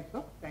severe types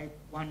of type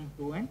 1,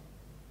 2 and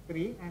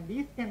 3, and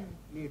these can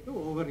lead to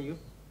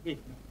overuse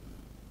weakness.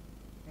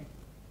 Next.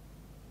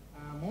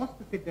 Most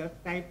sitters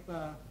type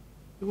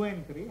 2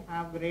 and 3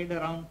 have grade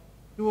around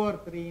 2 or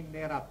 3 in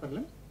their upper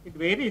limbs. It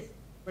varies,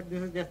 but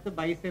this is just the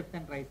biceps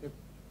and triceps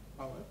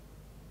powers.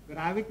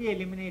 Gravity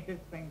eliminated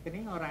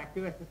strengthening or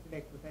active assisted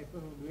exercises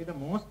would be the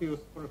most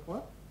useful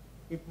for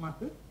hip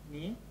muscles,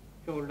 knee,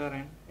 shoulder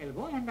and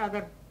elbow, and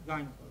other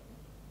joints also.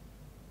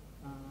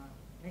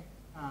 Next,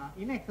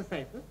 in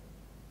exercises,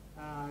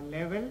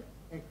 level,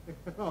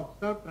 etc.,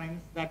 observe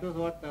trends. That was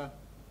what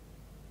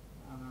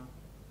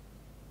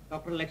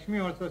Dr. Lakshmi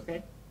also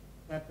said,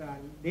 that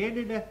they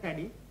did a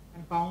study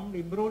and found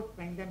improved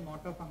strength and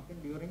motor function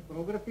during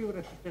progressive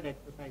resisted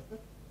exercises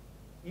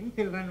in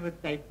children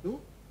with type 2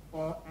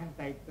 and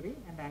type 3,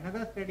 and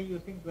another study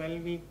using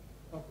 12 weeks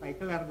of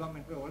cycle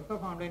ergometry also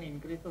found an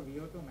increase of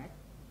VO2 max,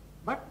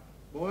 but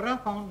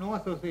Bora found no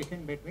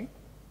association between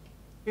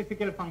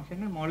physical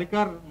function and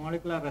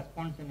molecular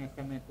response in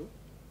SMA2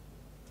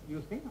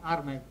 using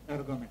arm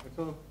ergometry.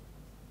 So,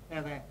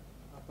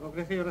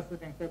 progressive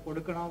resistance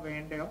കൊടുക്കണോ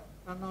വേണ്ടയോ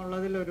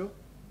എന്നുള്ളതിലൊരു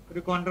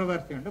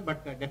controversy ഉണ്ട്, but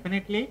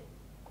definitely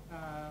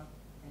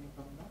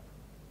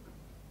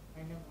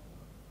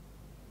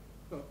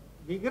so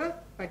vigorous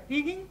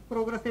fatiguing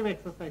progressive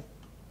exercise,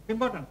 it's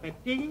important.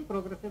 Fatiguing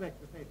progressive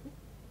exercises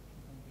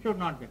should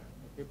not be done.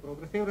 If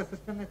progressive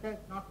resistance is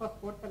not for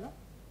sports,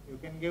 you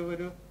can give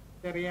a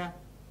area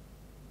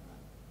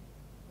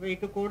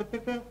weight to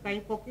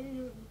type, okay,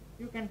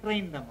 you can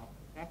train them up.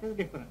 That is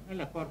different.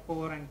 For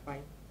 4 and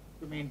 5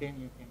 to maintain,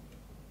 you can.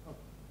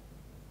 Okay.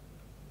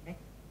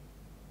 Next,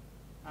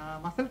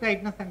 muscle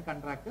tightness and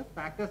contractures.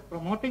 Factors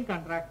promoting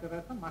contracture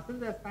as the muscles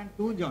that span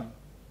 2 joints.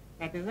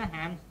 That is the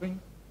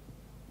hamstrings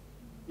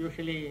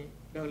usually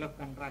develop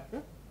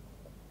contractures.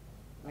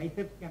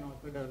 Biceps can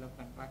also develop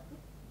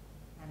contractures.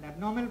 And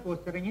abnormal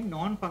posturing in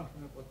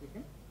non-functional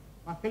position.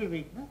 Muscle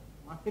weakness,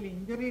 muscle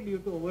injury due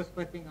to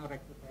overstretching or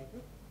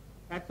exercises.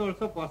 That's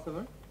also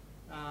possible.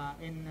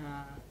 In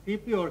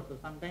CP also,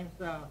 sometimes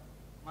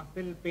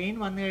muscle pain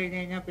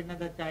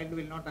the child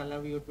will not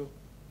allow you to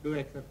do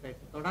exercise.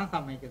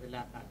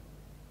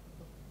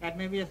 That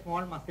may be a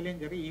small muscle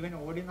injury. Even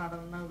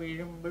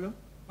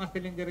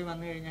muscle injury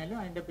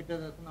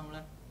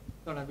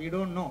we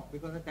don't know,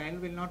 because the child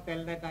will not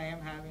tell that I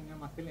am having a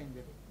muscle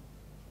injury.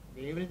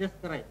 They will just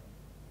cry.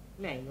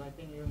 I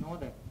think you know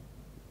that.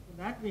 So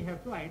that we have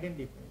to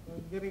identify. So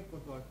injury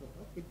could also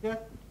occur.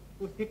 Sitters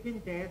who sit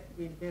in chairs,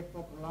 wheelchairs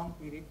for prolonged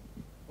periods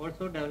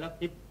also develop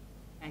hip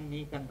and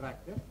knee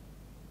contractures.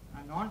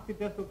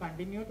 Non-sitters who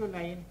continue to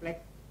lie in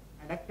flexed,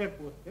 adducted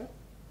postures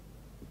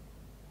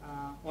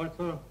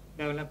also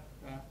develop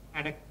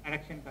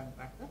adduction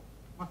contractures.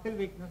 Muscle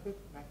weaknesses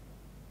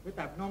with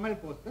abnormal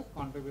postures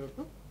contribute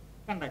to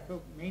contract.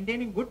 So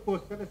maintaining good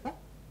posture is an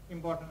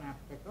important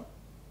aspect of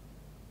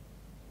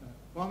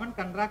common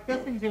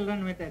contractures in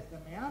children with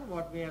SMA are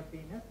what we have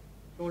seen is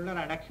shoulder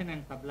adduction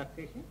and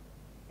subluxation,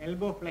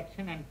 elbow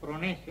flexion and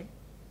pronation,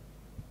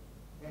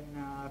 then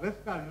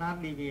wrist ulnar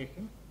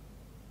deviation.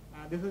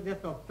 This is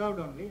just observed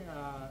only,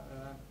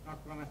 not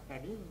from a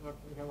study, what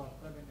we have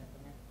observed in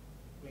SMA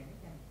clinic.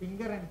 And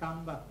finger and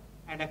thumb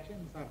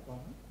adductions are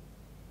common.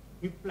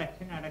 Hip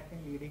flexion adduction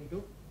leading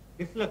to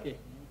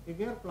dislocation. In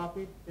severe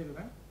floppy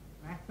children,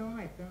 maximum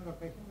external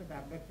rotation with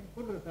abduction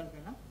could result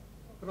in a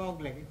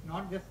frog leg. It's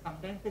not just,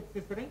 sometimes it's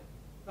scissoring,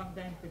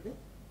 sometimes it is,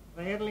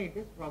 rarely it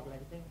is frog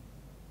leg.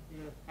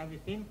 Have you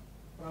seen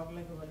frog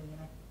leg?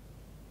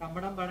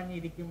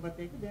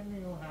 Then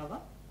you have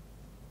a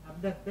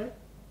abducted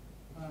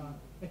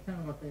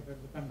external rotator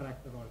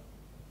contractor also.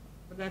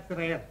 But that's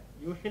rare.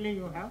 Usually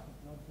you have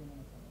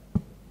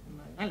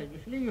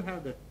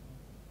the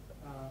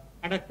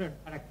adducted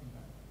adduction.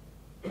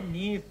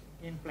 Knees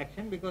in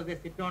flexion because they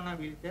sit on a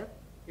wheelchair,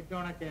 sit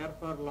on a chair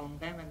for a long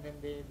time, and then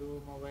they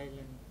do mobile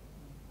and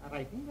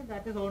writing. But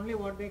that is only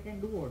what they can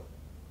do also.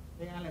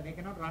 They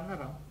cannot run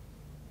around.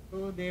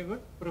 So they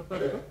would prefer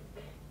to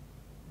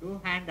do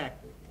hand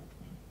activity.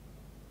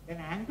 Then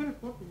ankle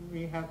foot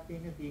we have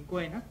seen is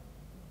equinus,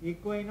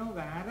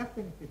 equinovarus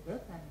in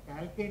sitters and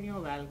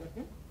calcaneovalgus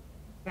in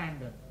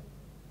standers.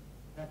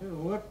 That is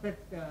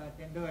overstretched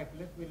tendo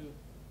Achilles will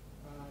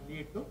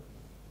lead to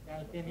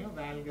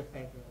calcaneovalgus.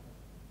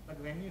 But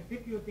when you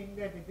sit, you think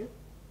that it is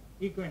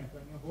equinus.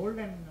 When you hold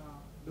and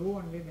do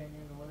only, then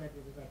you know that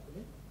it is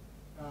actually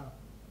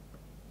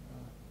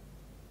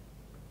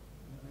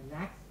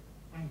lax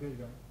ankle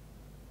joint.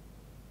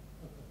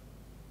 Okay.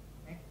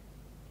 Next,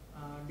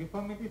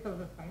 deformities of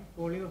the spine,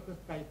 scoliosis,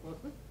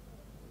 kyphosis,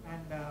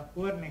 and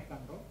poor neck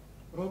control.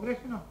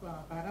 Progression of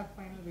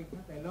paraspinal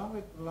weakness along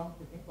with prolonged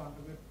sitting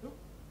contributes to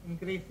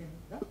increase in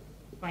the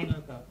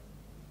spinal curve.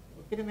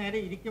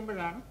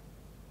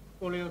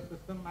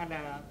 Scoliosis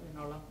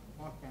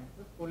more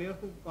chances.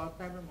 Scoliosis caused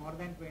by more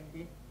than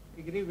 20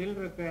 degree will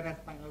require a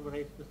spinal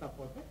brace to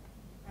support it,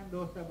 and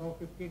those above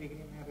 50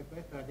 degree may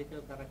require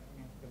surgical correction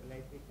and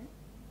stabilization.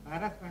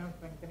 Paraspinal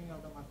strengthening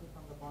of the muscles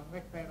on the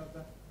convex side of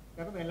the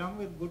curve along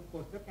with good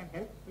posture can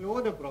help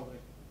slow the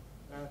progression.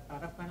 The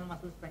paraspinal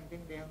muscle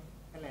strengthening,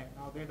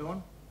 now they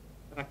don't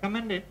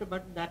recommend it,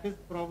 but that is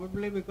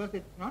probably because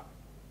it's not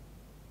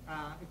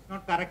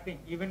correcting.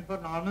 Even for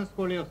normal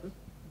scoliosis,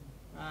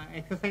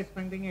 exercise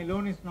strengthening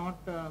alone is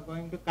not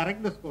going to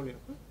correct the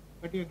scoliosis,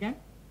 but you can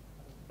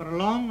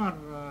prolong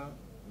or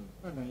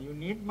you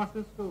need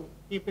muscles to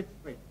keep it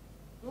straight.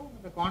 So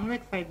the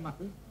convex side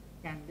muscles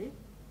can be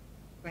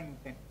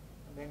strengthened.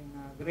 And then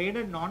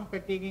graded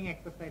non-fatiguing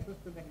exercises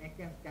to the neck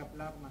and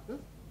scapular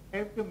muscles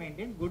help to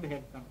maintain good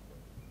head control.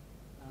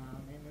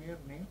 May I know your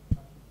name?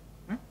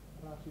 Huh?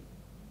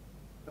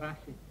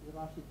 Rashid.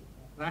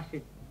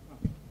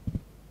 Okay.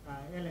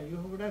 You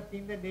would have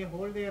seen that they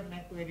hold their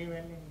neck very well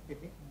in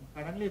sitting.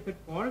 Suddenly if it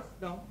falls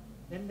down,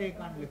 then they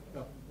can't lift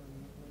up.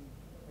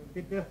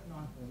 Sitters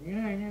nonsense.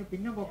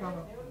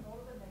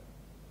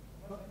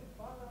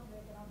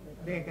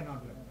 They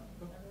cannot lift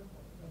up.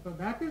 So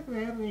that is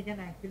where we can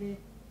actually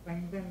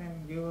strengthen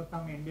and give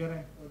some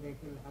endurance so they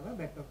will have a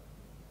better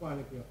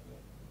quality of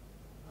life.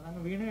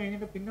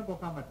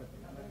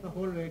 That's the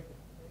whole way.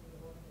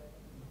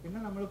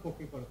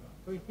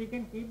 So if we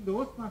can keep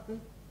those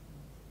muscles,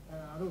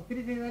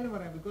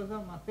 because the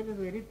muscle is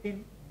very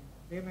thin,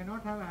 they may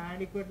not have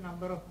adequate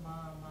number of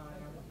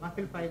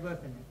muscle fibers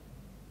in it.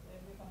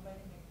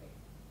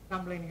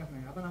 Complaining of me.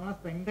 So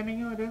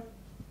strengthening,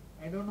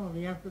 I don't know,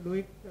 we have to do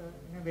it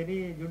in a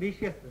very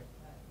judicious way.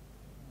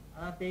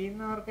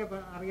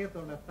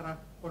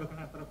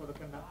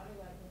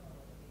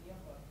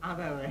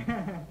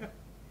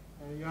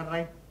 You are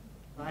right.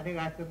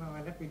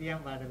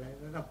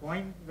 The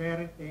point where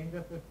it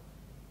changes is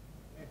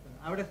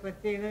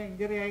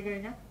injury,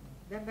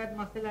 then that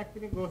muscle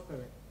actually goes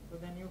away. So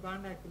then you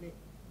can't actually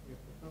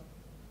use it. So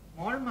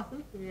small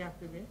muscles we have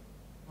to be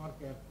more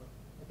careful.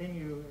 I think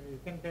you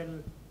can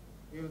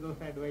give those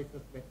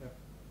advices better.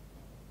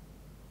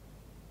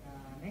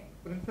 Next,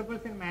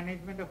 principles in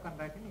management of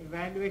contraction.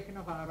 Evaluation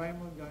of ROI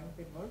move joints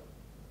involves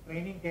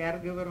training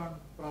caregiver on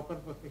proper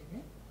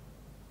positioning.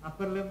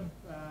 Upper limbs,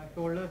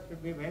 shoulders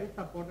should be well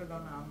supported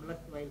on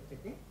armrests while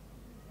sitting,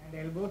 and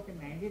elbows in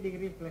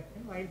 90-degree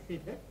flexion while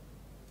seated,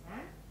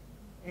 and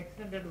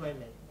extended while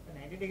lying. So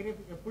 90-degree,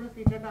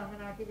 seated,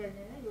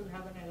 you will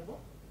have an elbow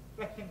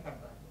flexion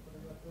contraction. So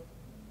you have to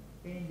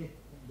change it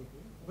in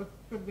between. Wrist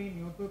should be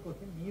in neutral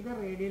position, neither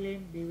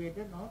radially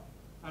deviated nor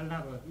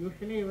ulnar reversed.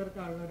 Usually, you have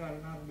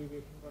ulnar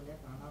deviation. You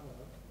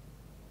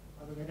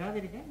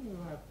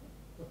have to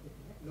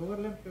position it. Lower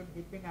limb should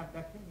hip in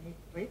abduction, knee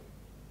straight,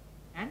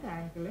 and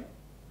ankle in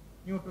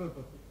neutral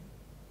position.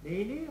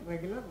 Daily,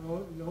 regular,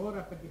 low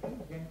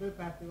repetition, gentle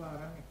passive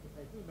RM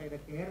exercises by the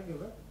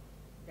caregiver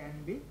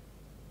can be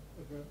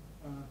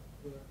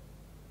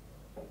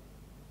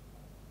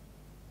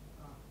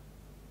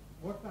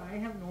what I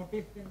have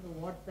noticed in the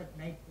wards at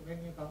night,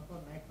 when you come for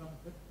night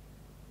rounds,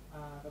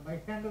 the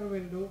bystander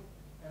will do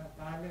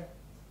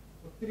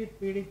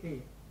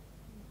speedy,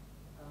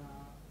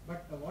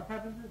 but what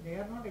happens is they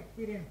are not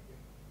experienced.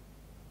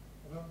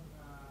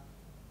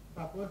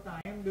 Suppose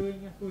I am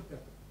doing a suture,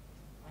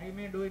 I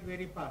may do it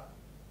very fast.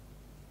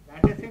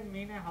 That doesn't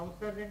mean a house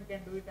surgeon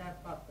can do it as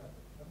fast as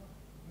it.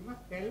 You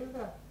must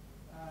tell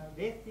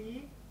they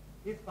see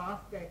these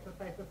fast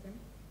exercises in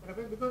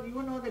therapy because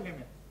you know the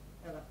limits.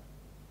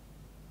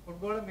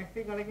 Football,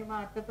 Messi,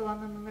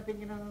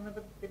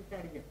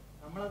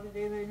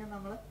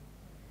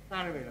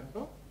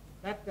 so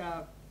that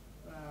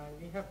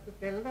we have to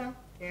tell the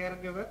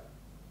caregiver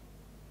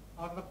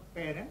or the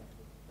parent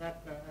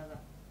that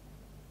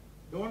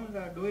don't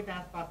do it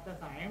as fast as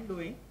I am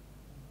doing.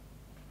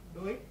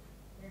 Do it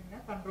in a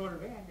controlled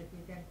way, and if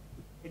you can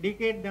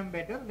educate them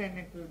better, then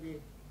it will be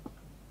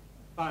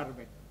far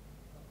better.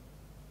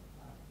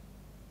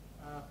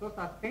 So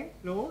sustain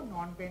slow,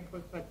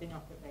 non-painful stretching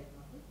of the tight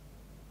muscles.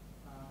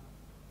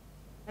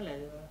 I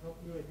hope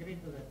you agree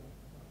to that.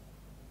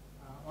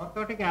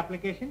 Orthotic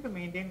application to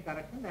maintain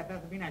correction, that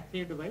has been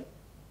achieved by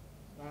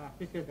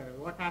physiotherapy.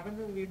 What happens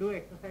is we do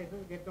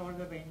exercises, get all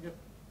the ranges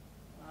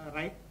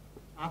right.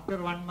 After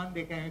 1 month,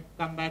 they can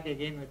come back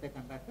again with a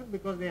contractor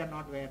because they are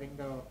not wearing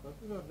the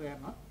orthosis or they are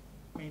not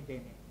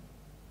maintaining.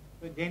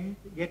 So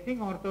getting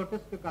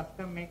orthotists to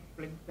custom make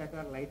splints that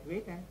are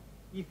lightweight and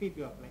easy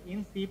to apply.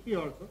 In CP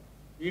also,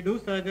 we do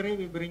surgery,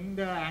 we bring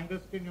the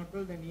ankles to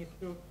neutral, the knees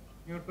to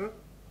neutral,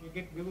 we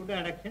get good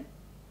adduction.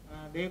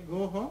 They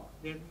go home,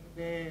 they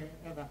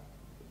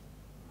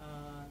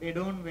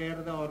don't wear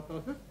the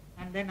orthosis,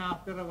 and then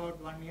after about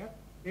 1 year,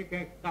 they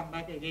can come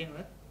back again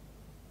with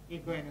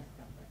equinus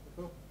contractor.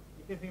 So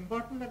it is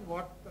important that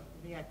what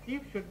we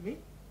achieve should be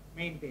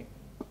maintained.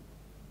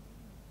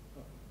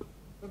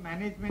 So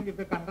management, if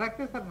the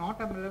contractors are not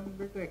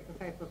amenable to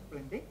exercise for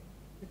splinting,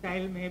 the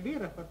child may be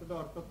referred to the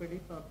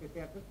orthopedist or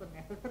physiatrist for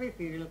necessary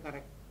serial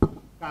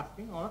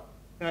casting or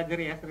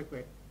surgery as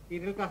required.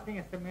 Serial casting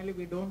SML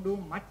we don't do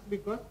much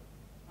because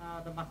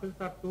the muscles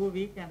are too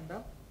weak and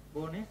the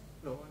bone is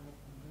slow.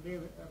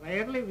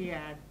 Rarely we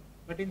add,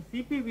 but in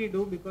CP we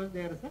do because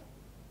there is an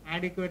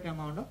adequate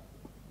amount of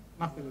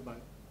muscle bulk.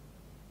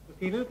 So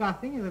serial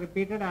casting is a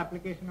repeated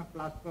application of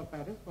plaster of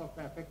Paris for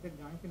affected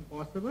joints in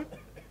possible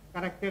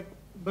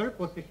correctable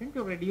position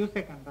to reduce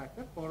a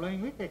contracture,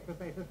 following which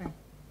exercises and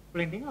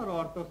splinting or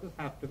orthosis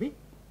have to be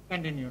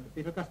continued.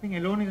 Serial cusping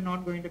alone is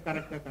not going to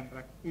correct the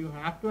contraction. You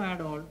have to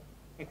add all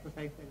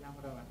exercise.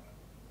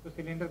 So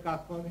cylinder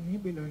cast for the knee,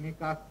 below knee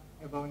cast,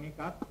 above knee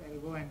cast,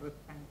 elbow and wrist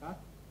hand cast,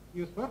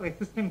 used for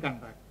resistant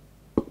contraction.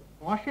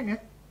 Caution is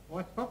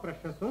watch for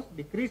pressure source,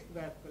 decrease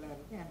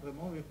vascularity and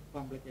remove if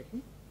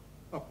complications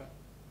occur.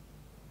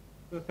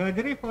 So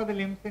surgery for the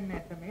limbs in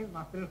SMA is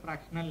muscle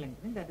fractional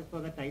lengthening, that is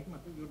for the tight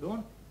muscle. You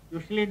don't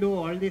usually do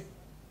all this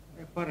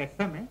for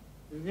SMA.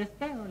 It's just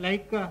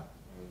like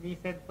we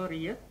said for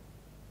years,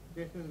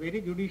 this is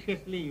very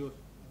judiciously used.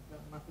 The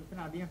muscles in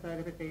adhiyam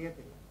surgery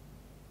cheyyatilla.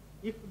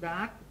 If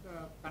that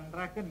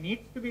contraction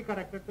needs to be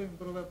corrected to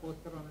improve a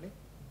posture only,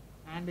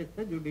 and it's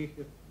a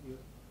judicious use.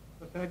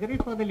 So surgery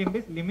for the limb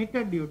is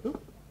limited due to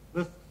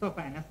risks of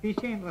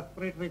anesthesia in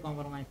respiratory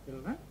compromised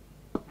children,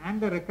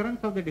 and the recurrence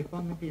of the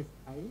deformity is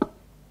high,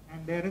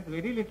 and there is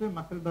very little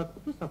muscle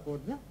bulk to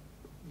support the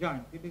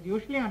joint. It is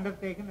usually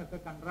undertaken if the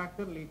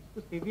contracture leads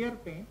to severe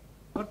pain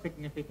or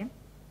significant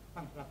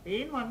functional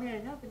pain. We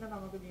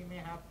may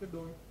have to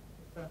do it.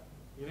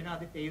 Even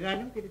if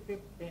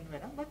pain,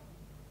 but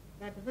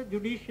that is a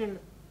judicial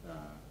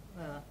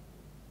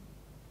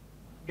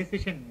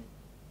decision.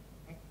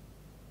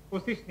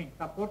 Positioning,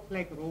 supports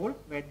like rolls,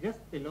 wedges,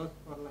 pillows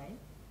for lying,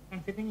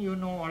 and sitting, you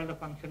know all the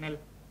functional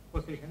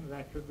positions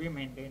that should be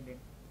maintained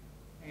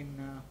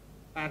in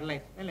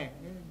paralyzed.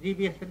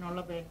 GBS in all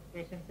the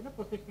patients in a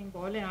positioning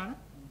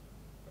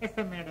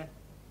SMA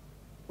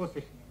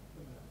positioning.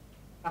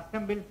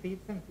 Custom built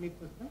seats and sleep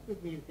systems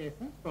with wheelchairs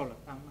and strollers.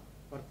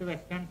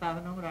 Western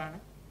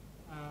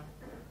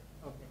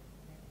okay.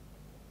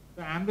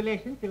 So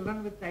ambulation,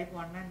 children with type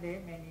 1 and A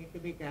may need to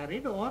be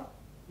carried or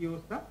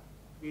use the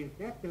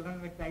wheelchair.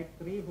 Children with type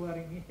 3 who are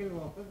initial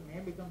walkers may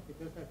become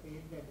sitters as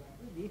age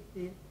advances.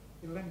 These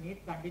children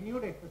need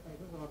continued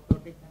exercises,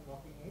 orthotics and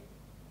walking aids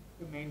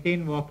to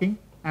maintain walking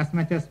as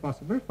much as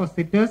possible. For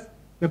sitters,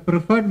 the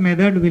preferred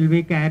method will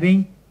be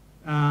carrying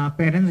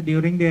parents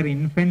during their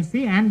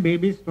infancy and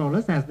baby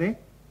strollers as they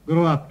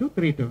grow up to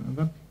 3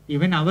 to.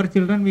 Even our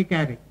children we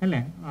carry,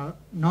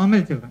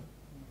 normal children.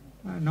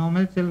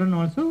 Normal children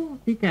also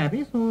we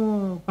carry.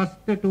 So first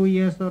 2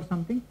 years or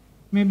something,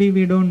 maybe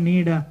we don't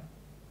need a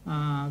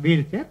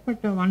wheelchair,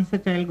 but once a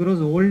child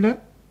grows older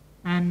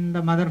and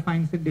the mother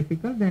finds it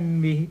difficult,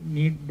 then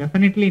we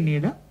definitely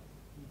need a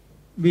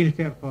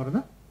wheelchair for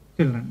the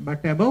children.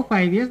 But above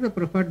 5 years, the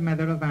preferred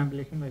method of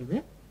ambulation will be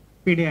a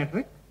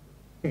pediatric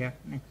care.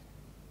 Next.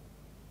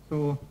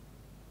 So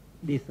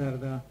these are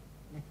the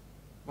next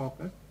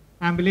walkers.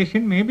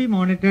 Ambulation may be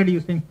monitored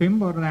using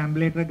PIMB or the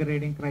ambulatory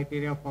grading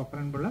criteria of Hoffer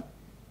and Buller.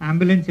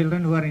 Ambulant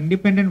children who are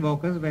independent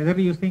walkers, whether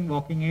using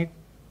walking aids,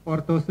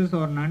 orthosis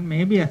or none,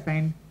 may be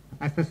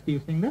assessed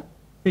using the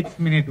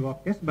 6-minute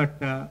walk test, but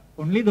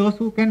only those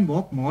who can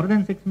walk more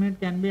than 6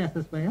 minutes can be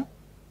assessed by a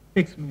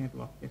 6-minute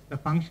walk test. The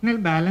functional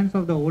balance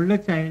of the older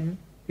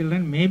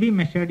children may be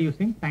measured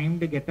using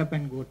timed get up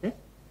and go test,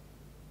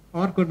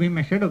 or could be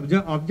measured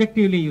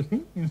objectively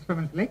using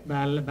instruments like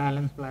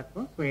balance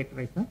platform, weight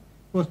racer,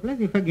 post plus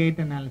if a gait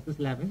analysis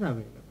lab is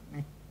available.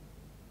 Next.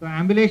 So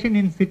ambulation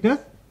in sitters,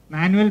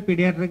 manual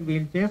pediatric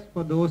wheelchairs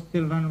for those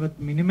children with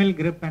minimal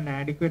grip and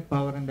adequate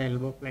power in the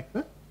elbow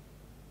flexors.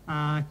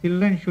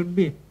 Children should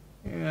be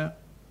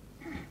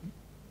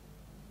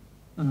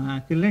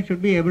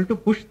able to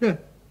push the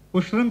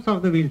pushrooms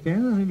of the wheelchair.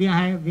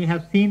 We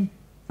have seen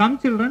some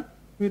children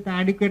with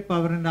adequate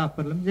power in the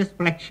upper limb, just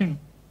flexion,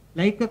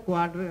 like a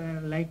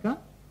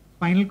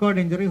spinal cord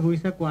injury who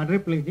is a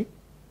quadriplegic.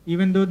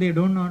 Even though they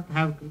do not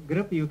have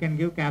grip, you can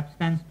give cap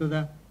stands to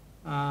the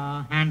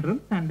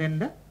handrails, and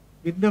then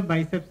with the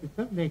biceps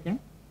itself they can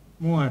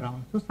move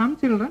around. So some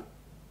children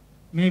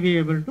may be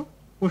able to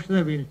push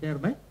the wheelchair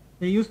by,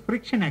 they use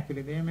friction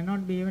actually. They may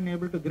not be even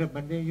able to grip,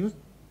 but they use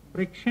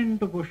friction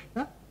to push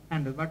the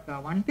handle. But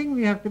one thing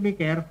we have to be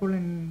careful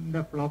in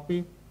the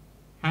floppy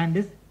hand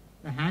is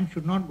the hand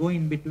should not go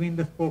in between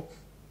the spokes.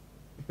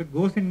 If it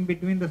goes in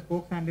between the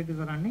spokes and it is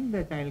running,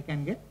 the child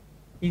can get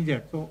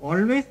injured. So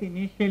always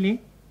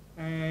initially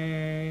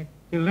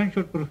children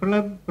should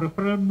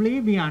preferably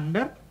be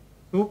under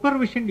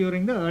supervision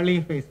during the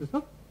early phases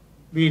of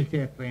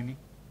wheelchair training.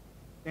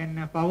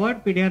 Then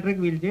powered pediatric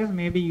wheelchairs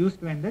may be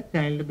used when the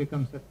child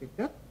becomes a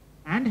sitter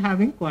and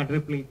having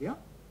quadriplegia,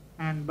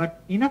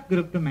 but enough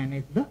grip to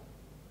manage the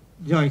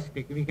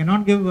joystick. We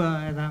cannot give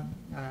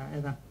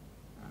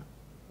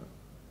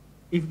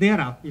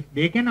if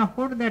they can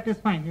afford, that is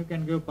fine. You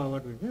can give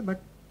powered wheelchair,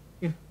 but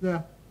if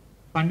the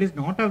fund is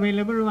not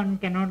available, one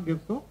cannot give.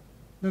 So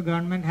the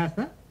government has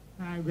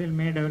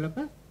may develop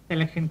a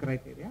selection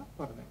criteria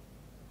for that.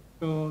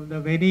 So the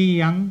very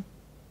young,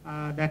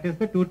 that is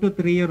the 2 to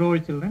 3 year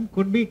old children,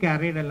 could be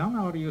carried along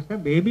or use a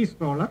baby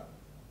stroller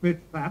with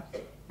straps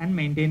and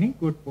maintaining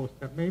good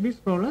posture. Baby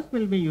strollers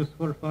will be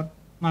useful for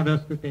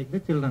mothers to take the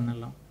children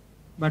along.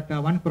 But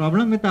one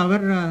problem with our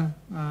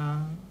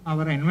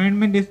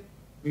environment is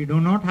we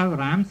do not have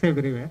ramps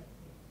everywhere.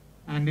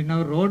 And in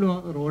our road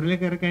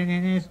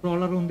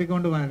stroller,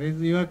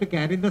 you have to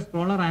carry the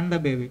stroller and the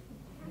baby.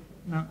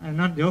 No, I'm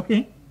not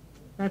joking.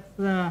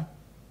 That's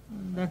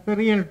That's the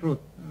real truth.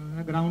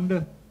 The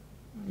ground,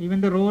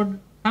 even the road,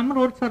 some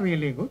roads are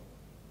really good,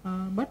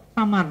 but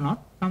some are not.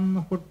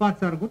 Some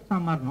footpaths are good,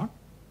 some are not.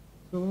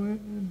 So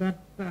that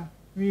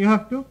we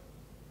have to,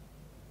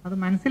 അത്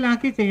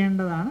മനസ്സിലാക്കി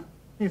ചെയ്യേണ്ടതാണ്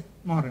is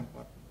more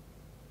important.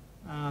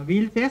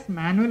 Wheelchairs,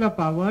 manual or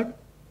powered,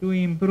 to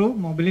improve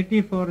mobility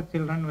for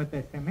children with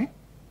SMA.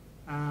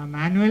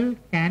 Manual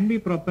can be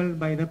propelled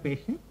by the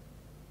patient.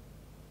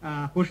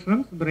 Push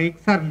rooms,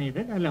 brakes are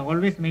needed. I'll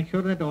always make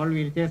sure that all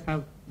wheelchairs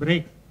have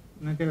brakes.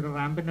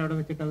 Rampant out of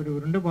which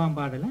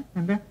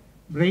and the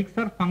brakes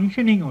are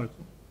functioning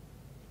also.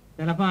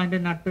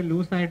 And not to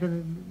lose sight,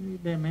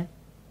 they may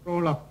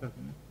roll off.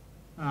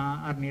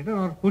 Are needed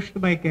or pushed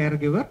by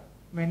caregiver.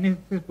 When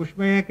it's pushed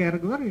by a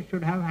caregiver, it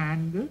should have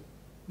handles,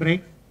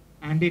 brakes,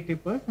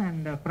 anti-tippers,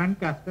 and front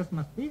casters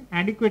must be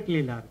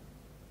adequately large,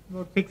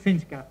 about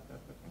 6-inch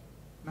casters. Okay.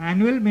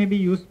 Manual may be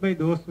used by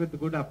those with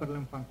good upper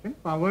limb function,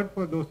 powered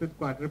for those with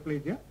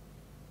quadriplegia,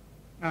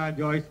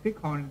 joystick,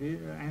 horn,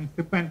 and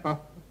sip and puff.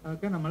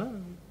 Okay,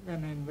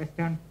 in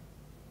Western,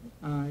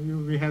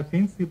 we have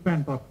seen sip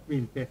and puff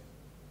wheelchairs.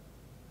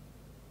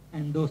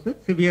 And those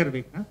with severe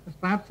weakness,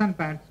 straps and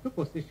pads to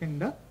position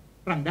the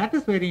trunk. That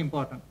is very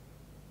important.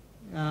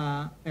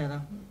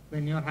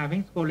 When you are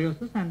having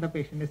scoliosis and the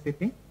patient is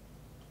sitting,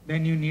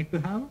 then you need to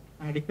have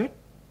adequate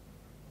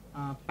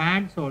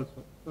pads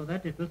also, so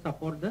that it will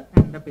support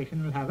and the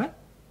patient will have a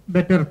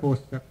better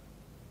posture.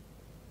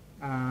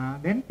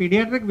 Then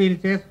pediatric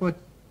wheelchairs for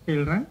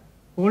children,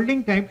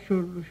 folding type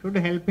should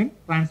help in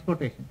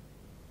transportation.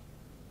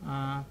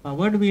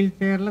 Powered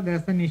wheelchair,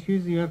 there's an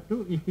issue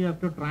if you have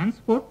to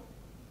transport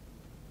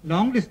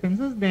long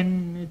distances,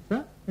 then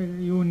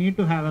you need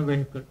to have a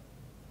vehicle.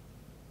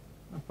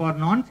 For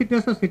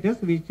non-sitters or sitters,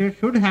 wheelchairs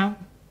should have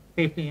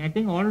safety. I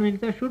think all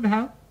wheelchairs should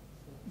have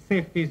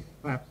safety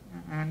straps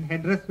and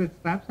headrests with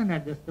straps and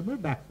adjustable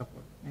back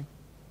support. Next.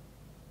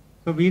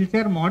 So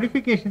wheelchair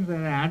modifications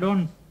and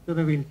add-ons to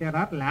the wheelchair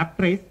are lap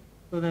trays,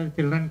 so that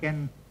children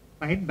can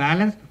ride.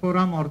 Balanced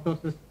forearm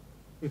orthosis.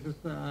 This is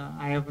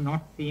I have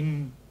not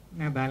seen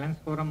a balanced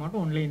forearm ortho,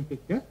 only in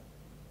pictures.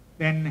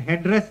 Then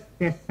headrests,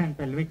 chests and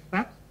pelvic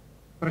straps.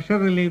 Pressure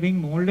relieving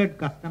molded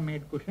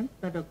custom-made cushions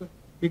that occur.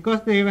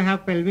 Because they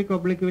have pelvic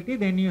obliquity,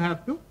 then you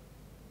have to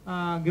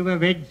give a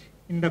wedge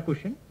in the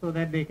cushion so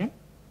that they can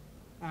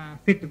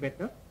sit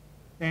better.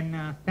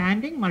 Then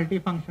standing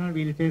multifunctional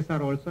wheelchairs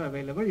are also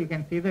available. You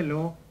can see the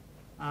low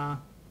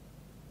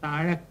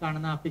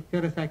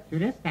picture is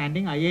actually a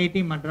standing.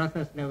 IIT Madras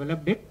has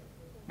developed it,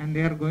 and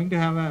they are going to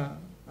have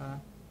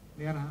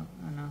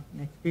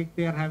next week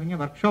they are having a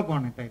workshop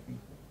on it, I think.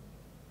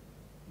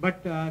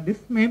 But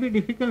this may be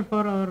difficult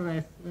for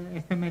our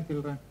SMA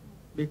children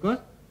because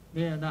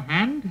the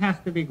hand has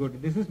to be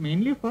good. This is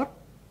mainly for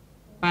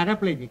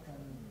paraplegics,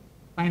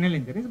 spinal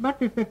injuries. But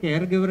if the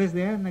caregiver is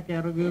there and the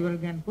caregiver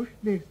can push,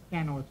 this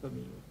can also be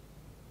used.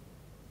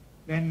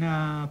 Then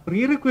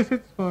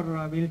prerequisites for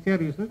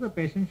wheelchair users: the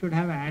patient should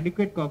have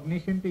adequate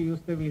cognition to use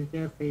the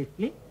wheelchair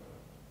safely.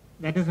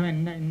 That is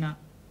when in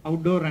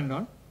outdoor and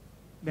all.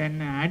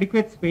 Then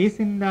adequate space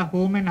in the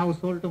home and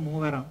household to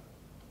move around.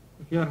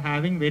 If you are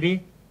having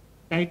very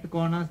tight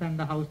corners and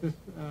the house is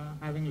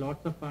having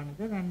lots of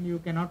furniture and you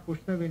cannot push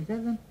the wheelchair,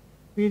 then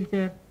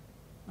wheelchair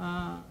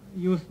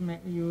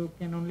you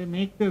can only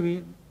make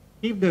the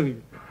keep the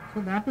wheelchair.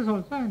 So that is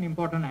also an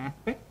important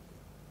aspect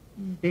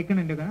taken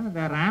into account.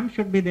 The ramp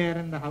should be there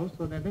in the house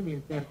so that the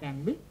wheelchair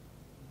can be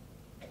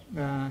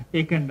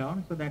taken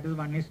down. So that is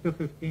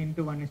 1:15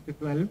 to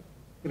 1:12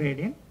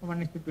 gradient,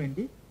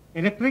 1:20.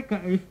 Electric,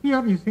 if you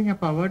are using a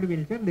powered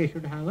wheelchair, they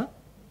should have a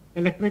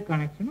electric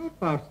connection or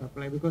power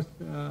supply, because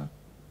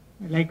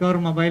like our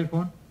mobile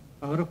phone,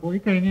 power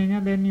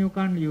then you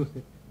can't use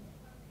it.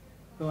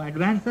 So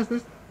advances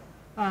is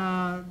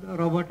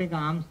robotic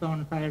arms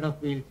on side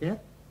of wheelchair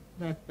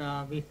that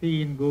we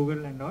see in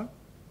Google and all.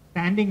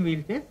 Standing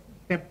wheelchairs,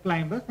 step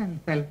climbers and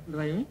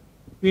self-driving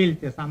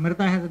wheelchairs.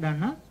 Amrita has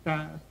done a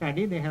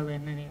study, they have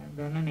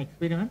done an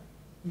experiment.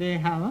 They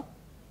have a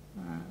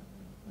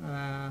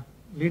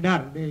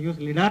LIDAR, they use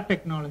LIDAR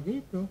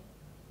technology to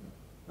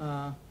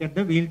get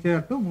the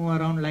wheelchair to move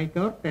around like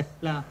our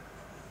Tesla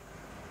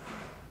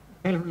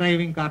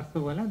self-driving cars.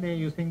 They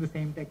are using the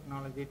same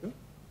technology to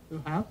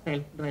have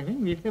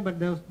self-driving wheelchair, but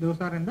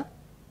those are in the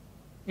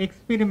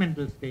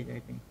experimental stage,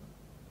 I think. So.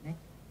 Next.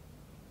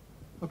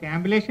 Okay,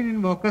 ambulation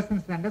in walkers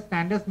and standers.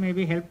 Standers may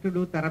be helped to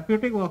do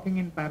therapeutic walking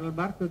in parallel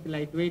bars with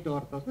lightweight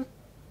orthosis.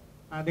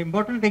 The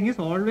important thing is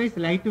always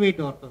lightweight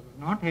orthosis,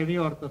 not heavy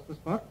orthosis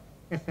for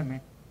SMA.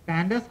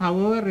 Standers,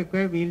 however,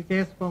 require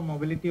wheelchairs for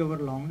mobility over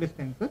long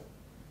distances.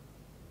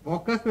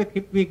 Walkers with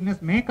hip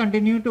weakness may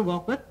continue to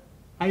walk with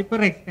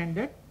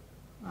hyperextended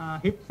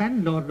hips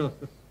and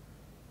lordosis.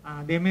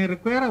 They may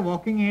require a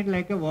walking aid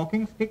like a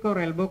walking stick or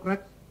elbow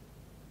crutch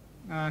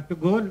to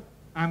go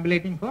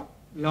ambulating for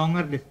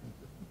longer distances.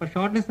 For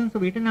short distance,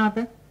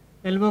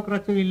 elbow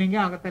crutch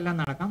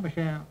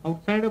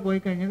outside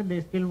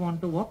they still want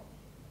to walk,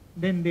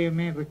 then they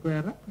may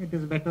require, it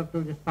is better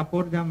to just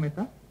support them with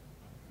a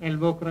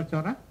elbow crutch or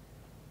a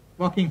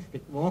walking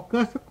stick.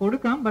 Walkers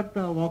kodukam, but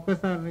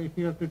walkers are, if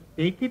you have to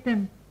take it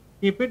and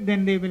keep it, then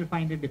they will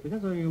find it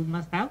difficult. So you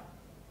must have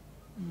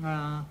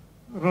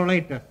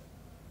rollators.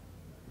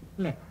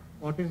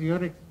 What is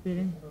your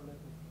experience?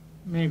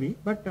 Maybe,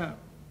 but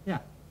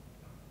yeah.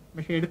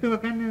 But it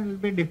will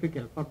be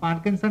difficult. For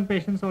Parkinson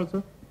patients also,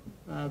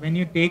 when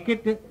you take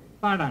it,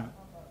 padan.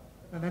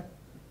 So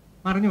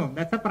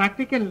that's a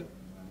practical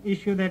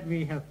issue that we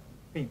have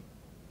seen.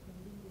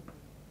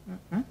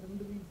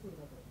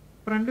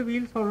 Front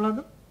wheels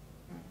ഉള്ളതും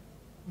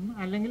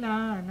അല്ലെങ്കിൽ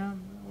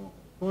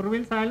four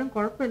wheels ആയാലും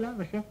കുഴപ്പമില്ല,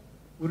 പക്ഷെ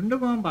ഉരുണ്ടു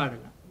പോകാൻ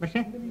പാടില്ല. പക്ഷെ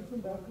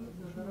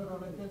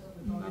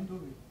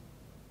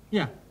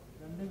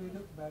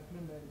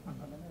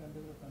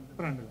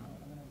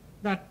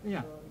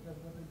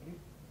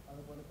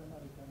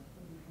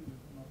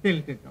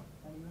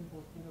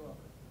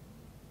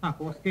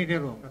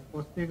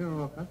posterior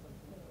walkers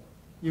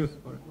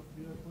useful.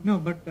 No,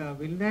 but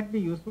will that be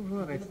useful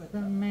for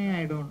SMA?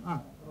 I don't know.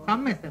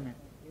 Some SMA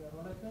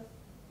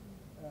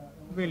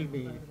will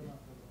be easy.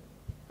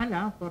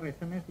 For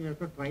SMS you have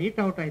to try it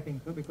out, I think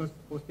so, because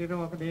posterior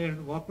walker, they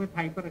walk with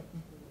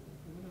hyperextension.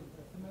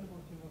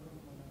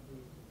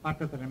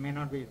 May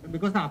not be useful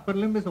because the upper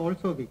limb is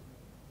also weak,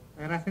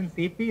 whereas in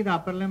CP the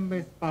upper limb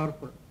is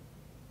powerful.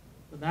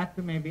 So that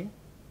may be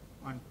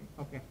one thing.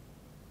 Okay.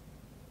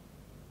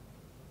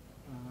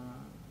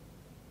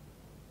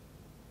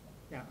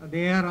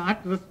 They are at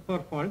risk for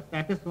falls.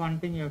 That is one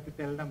thing you have to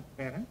tell them,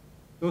 parents.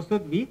 Those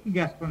with weak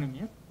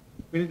gastrocnemius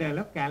will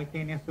develop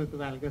calcaneus with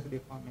valgus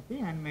deformity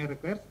and may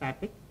require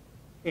static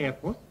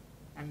AFOs.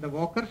 And the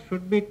walker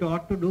should be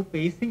taught to do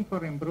pacing for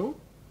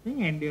improving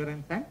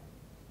endurance and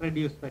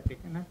reduce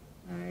fatigue.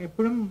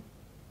 എപ്പോഴും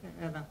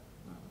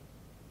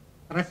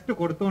rest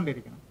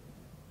കൊടുത്തുകൊണ്ടിരിക്കണം.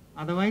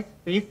 Otherwise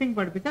pacing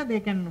പഠിപ്പിച്ചാൽ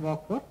they can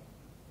walk for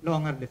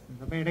longer distance.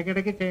 അപ്പോൾ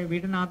ഇടയ്ക്കിടയ്ക്ക്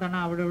വീടിനകത്താണ്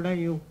അവിടെ ഇവിടെ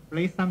you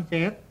place some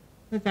chair,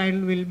 the child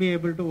will be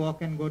able to walk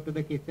and go to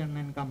the kitchen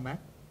and come back.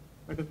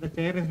 But if the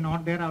chair is not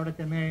there,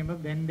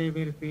 then they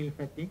will feel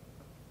fatigue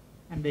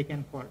and they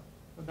can fall.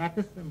 So that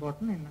is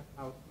important in the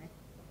house.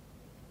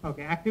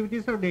 Okay,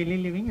 activities of daily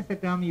living is a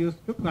term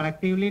used to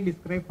collectively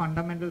describe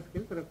fundamental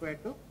skills required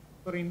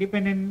for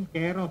independent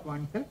care of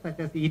oneself, such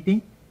as eating,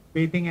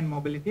 bathing and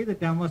mobility. The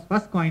term was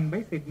first coined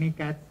by Sidney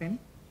Katz in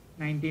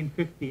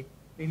 1950.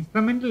 The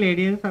instrumental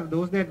areas are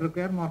those that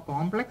require more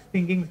complex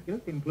thinking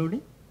skills,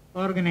 including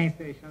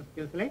organizational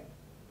skills like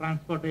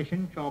transportation,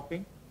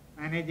 shopping,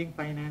 managing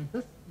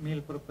finances,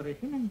 meal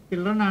preparation, and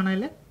children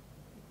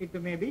it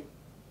may be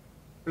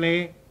play,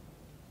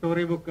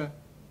 storybook,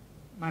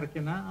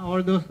 markina,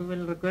 all those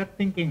will require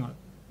thinking also.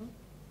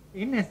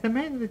 In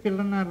SMA, the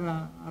children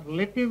are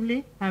relatively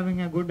having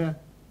a good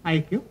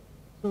IQ,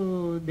 so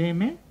they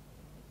may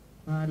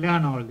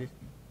learn all these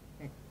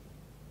things.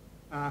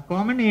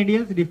 Common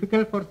ADLs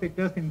difficult for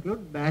sitters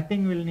include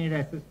bathing will need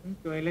assistance,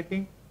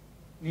 toileting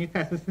needs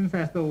assistance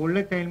as the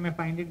older child may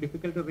find it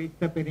difficult to reach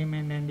the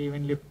perimeter and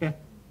even lift a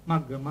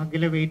mug.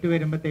 Weight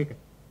വരുമ്പോഴത്തേക്ക്.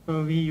 So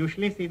we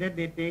usually see that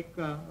they take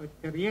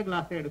ചെറിയ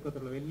glass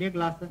എടുക്കത്തുള്ളൂ, വലിയ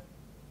glass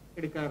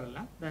എടുക്കാറില്ല.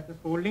 That is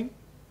holding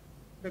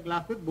the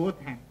glass with both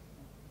hands.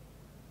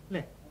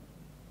 അല്ലേ?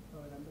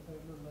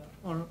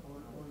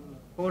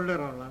 Holder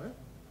ഉള്ളത്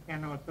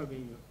can also be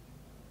used.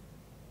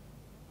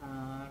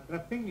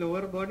 Dressing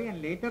lower body and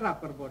later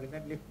upper body,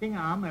 that lifting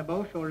arm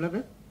above shoulder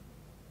is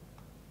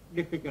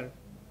difficult.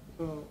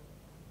 So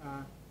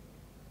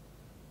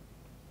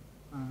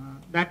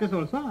that is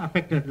also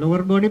affected.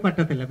 Lower body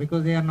pattatilla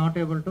because they are not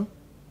able to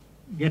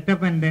get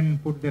up and then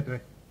put the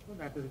dress. So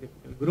that is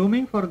difficult.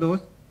 Grooming for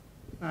those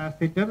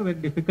sitter with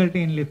difficulty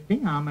in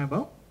lifting arm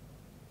above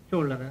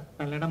shoulder.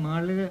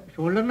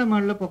 Shoulder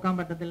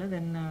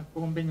then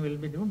combing will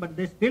be done, but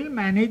they still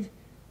manage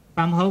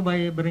somehow by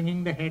bringing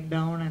the head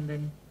down and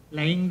then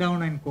lying down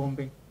and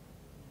combing.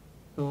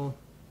 So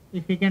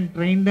if we can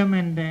train them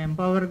and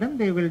empower them,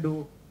 they will do.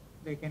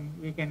 We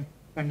can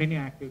continue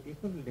activities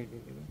of daily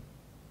living.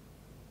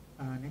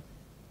 Next.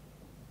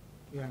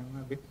 Yeah, I'm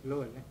a bit slow.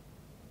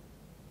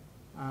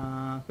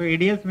 So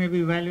ADLs may be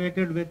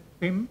evaluated with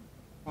FIM,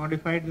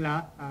 modified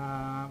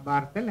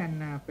Barthel, and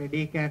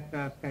PEDICAT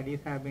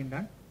studies have been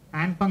done.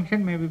 Hand function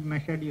may be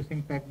measured using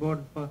pegboard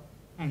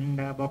and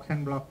box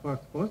and block for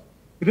scores.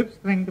 Grip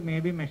strength may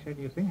be measured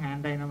using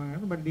hand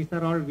dynamometer, but these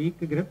are all weak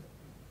grips.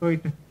 So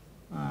it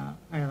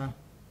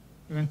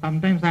even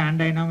sometimes a hand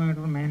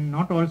dynamometer may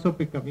not also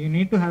pick up. You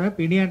need to have a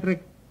pediatric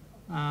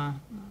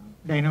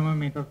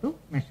dynamometer to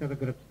measure the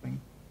grip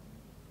strength.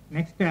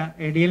 Next,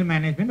 ADL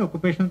management.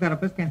 Occupational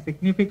therapists can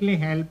significantly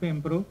help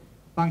improve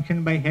function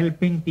by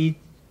helping teach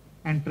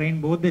and train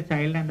both the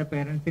child and the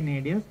parents in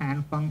ADLs,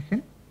 hand function,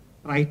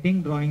 writing,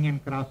 drawing and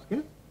craft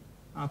skills.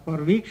 For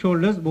weak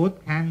shoulders, both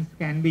hands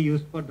can be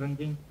used for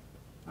drinking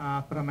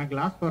from a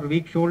glass. For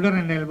weak shoulder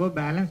and elbow,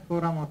 balanced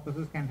forearm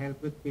orthosis can help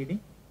with feeding.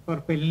 For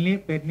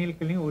perineal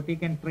killing, OT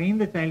can train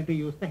the child to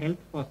use the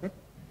health faucet.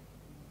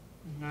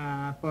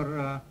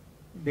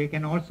 They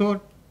can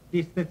also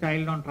teach the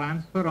child on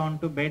transfer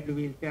onto bed,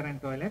 wheelchair and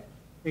toilet.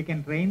 They can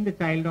train the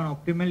child on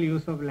optimal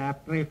use of lap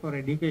tray for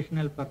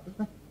educational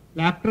purposes.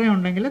 Lap tray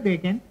undengile they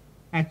can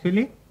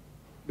actually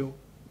do.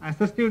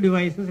 Assistive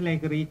devices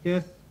like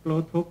reachers,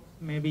 cloth hooks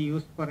may be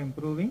used for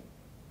improving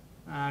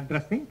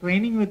dressing.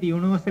 Training with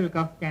universal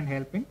cuff can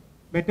help in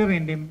better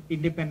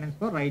independence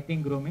for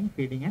writing, grooming,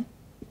 feeding, and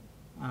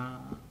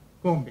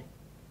combing.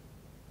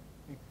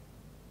 Next.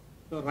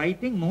 So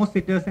writing, most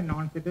sitters and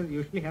non-sitters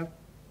usually have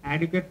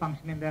adequate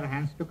function in their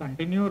hands to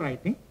continue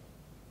writing.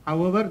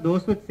 However,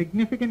 those with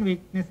significant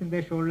weakness in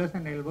their shoulders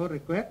and elbow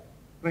require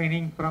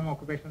training from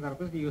occupational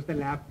therapists to use the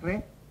lap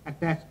tray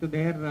attached to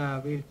their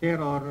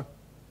wheelchair or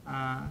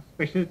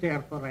special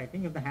chair for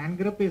writing. If the hand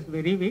grip is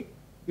very weak,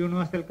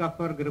 universal cuff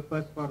or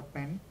grippers for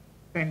pen,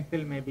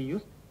 pencil may be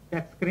used.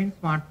 Touch screen,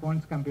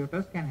 smartphones,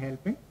 computers can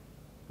help in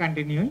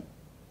continuing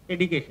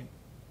education.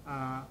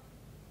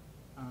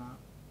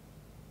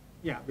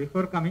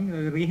 Before coming,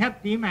 the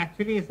rehab team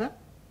actually is a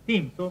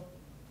team. So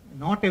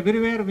not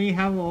everywhere we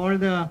have all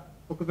the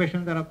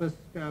occupational therapists,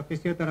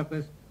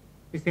 physiotherapists,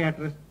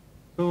 physiatrists.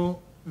 So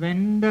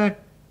when the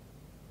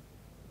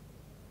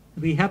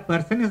rehab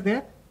person is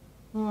there,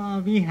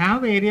 we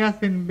have areas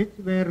in which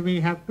where we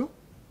have to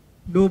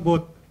do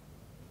both.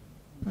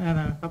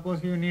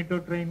 Suppose you need to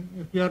train,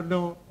 if you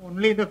are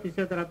only the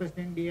physiotherapist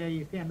in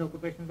DIEC and the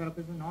occupational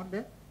therapist is not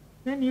there,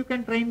 then you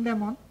can train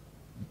them on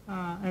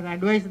and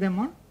advise them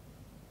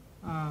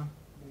on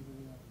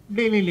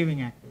daily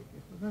living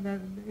activities. So that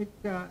it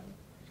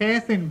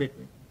shares in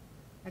between.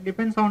 It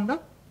depends on the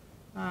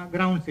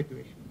ground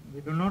situation.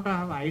 We do not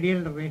have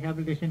ideal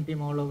rehabilitation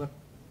team all over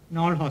in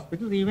all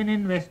hospitals. Even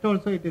in West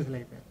also it is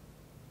like that.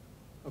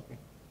 Okay.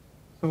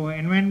 So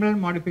environmental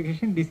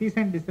modification, disease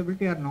and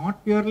disability are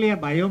not purely a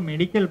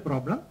biomedical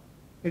problem.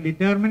 The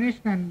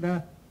determination and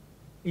the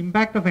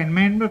impact of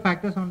environmental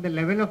factors on the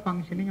level of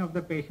functioning of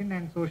the patient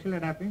and social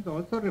adaptation is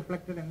also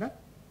reflected in the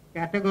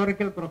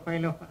categorical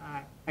profile of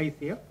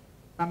ICF.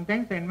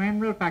 Sometimes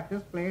environmental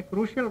factors play a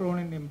crucial role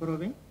in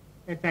improving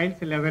a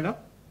child's level of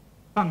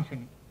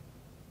functioning.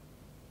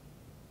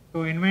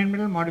 So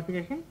environmental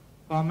modification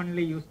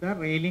commonly use the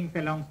railings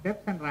along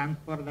steps and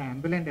ramps for the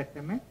ambulant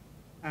SMA,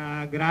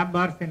 grab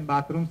bars in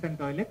bathrooms and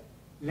toilets,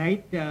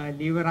 light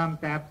lever arm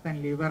taps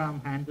and lever arm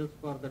handles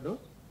for the doors,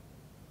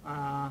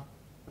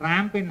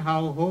 ramp in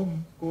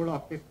home, school,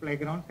 office,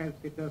 playgrounds help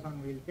sitters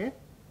on wheelchairs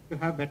to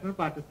have better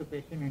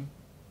participation in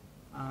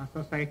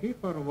society.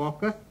 For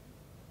walkers,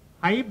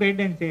 high bed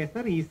and chairs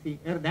are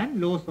easier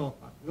than low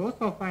sofa. Low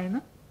sofa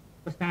in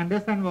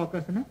standers and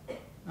walkers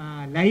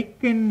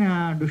like in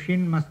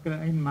Duchenne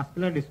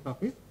muscular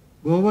dystrophies,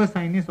 Gower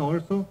sign is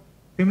also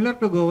similar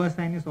to Gower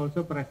sign is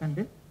also present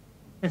in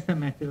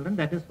SMA children.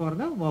 That is for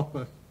the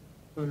walkers.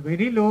 So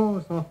very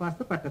low sofas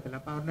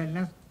pattathilla.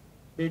 Avരുടെ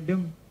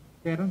bedum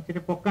chairum chiri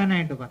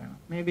pokkanayittu parayana.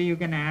 Maybe you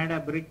can add a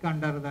brick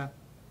under the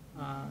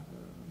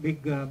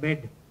big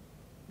bed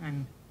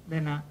and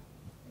then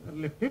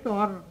lift it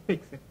or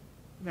fix it.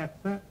 That's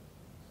the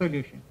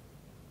solution.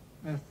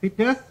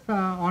 Sitters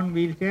on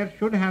wheelchair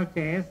should have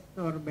chairs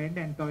or bed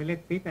and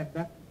toilet seat at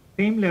the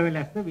same level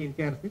as the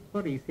wheelchair seat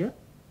for easier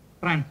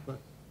transfers.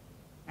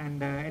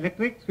 And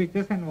electric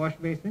switches and wash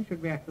basins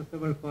should be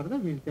accessible for the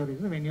wheelchair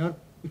user.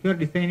 If you are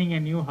designing a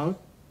new house,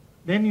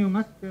 then you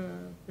must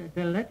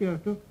tell that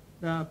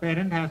the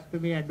parent has to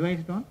be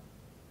advised on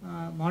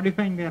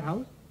modifying their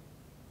house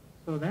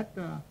so that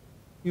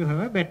you have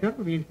a better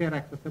wheelchair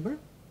accessible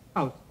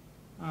house.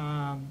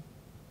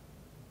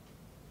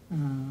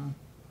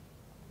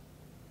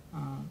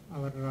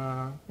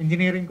 Our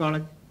engineering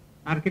college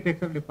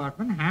architecture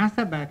department has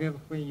a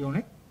barrier-free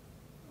unit,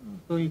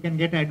 so you can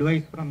get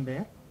advice from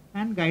there,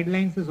 and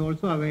guidelines is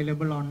also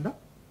available on the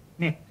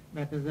net.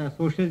 That is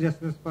Social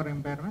Justice for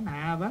Impairment. I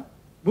have a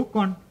book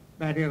on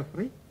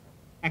barrier-free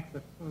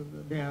access. So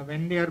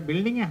when they are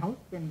building a house,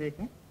 then they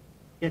can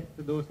get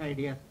those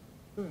ideas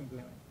to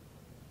implement.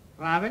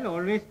 Travel,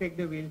 always take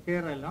the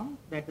wheelchair along,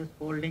 that is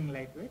folding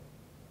lightweight.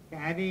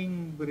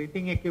 Carrying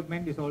breathing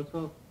equipment is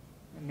also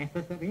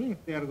necessary if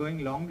they are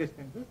going long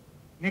distances.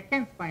 Neck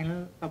and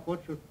spinal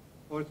support should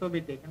also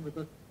be taken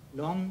because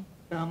long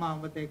term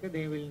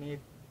they will need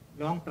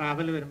long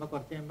travel.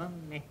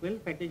 Neck will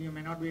fatigue, you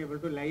may not be able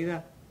to lie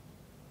the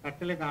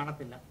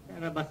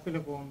bus.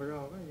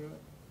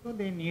 So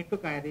they need to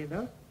carry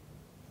the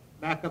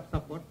backup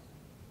supports.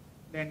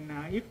 Then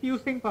if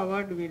using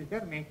powered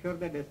wheelchair, make sure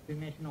the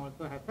destination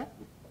also has a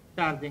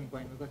charging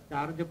point, because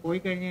charge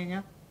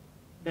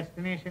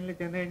destination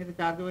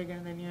charge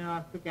then you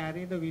have to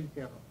carry the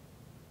wheelchair.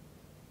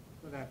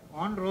 So that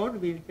on road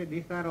wheelchair,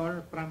 these are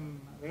all from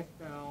West.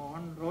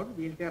 On road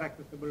wheelchair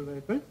accessible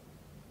vehicles,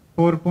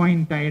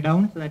 4-point tie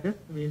downs, that is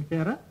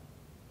wheelchair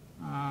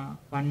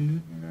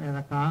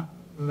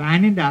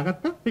van in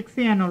the fix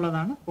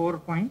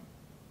 4-point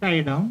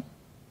tie downs.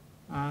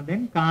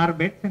 Then car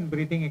beds and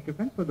breathing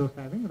equipment for those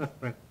having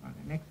respiratory.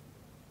 Next,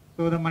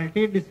 so the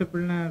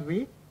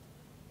multidisciplinary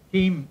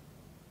team.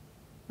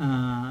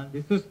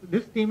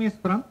 This team is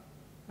from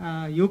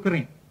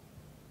Ukraine.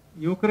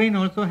 Ukraine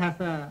also has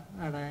a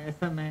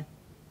SMA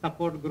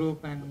support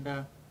group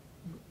and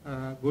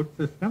good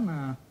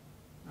system.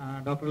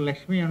 Dr.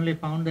 Lakshmi only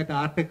found that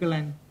article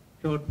and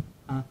showed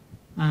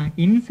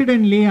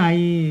Incidentally, I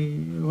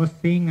was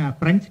seeing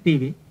French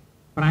TV,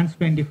 France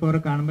 24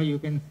 കാണുമ്പോൾ you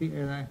can see,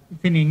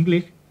 it's in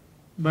English,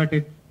 but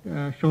it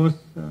shows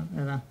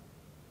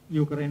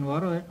Ukraine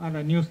war,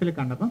 ന്യൂസിൽ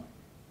കണ്ടപ്പോൾ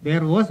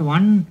there was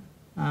one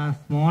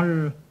small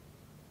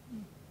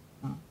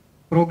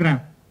program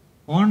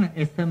on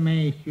SMA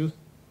issues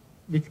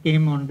which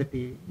came on the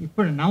TV.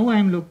 Now I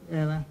am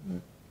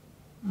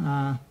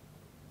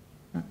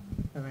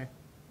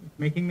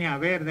making me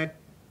aware that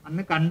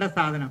annu kanda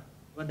sadhanam.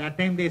 But that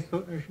time they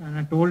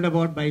told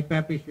about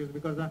BiPAP issues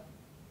because the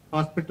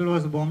hospital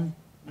was bombed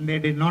and they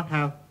did not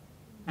have.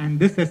 And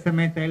this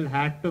SMA child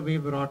had to be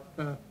brought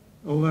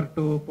over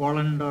to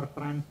Poland or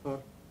France for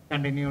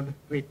continued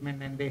treatment,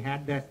 and they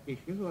had that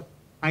issues. Was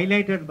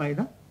highlighted by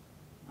the,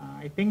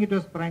 I think it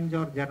was French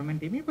or German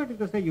TV, but it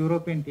was a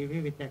European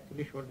TV which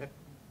actually showed that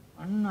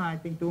one, I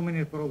think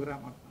 2-minute program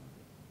or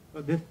something.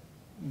 So this,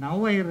 now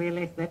I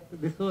realize that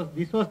this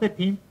was the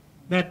team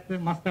that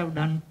must have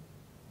done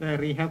the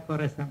rehab for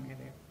SMA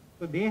there.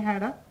 So they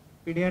had a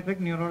pediatric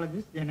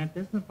neurologist,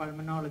 genetist,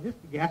 pulmonologist,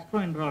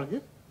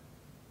 gastroenterologist,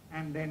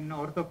 and then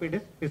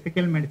orthopedist,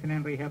 physical medicine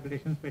and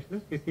rehabilitation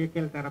specialist,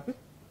 physical therapist,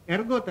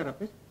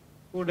 ergotherapist,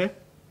 who does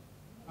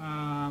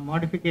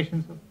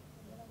modification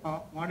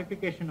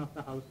of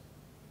the house,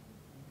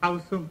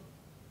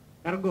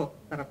 ergo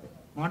therapist,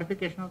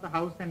 modification of the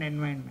house and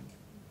environment,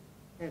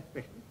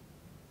 especially.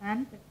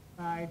 And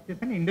it is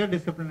an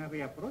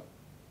interdisciplinary approach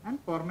and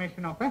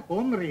formation of a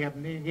home rehab.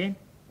 They again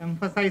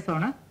emphasize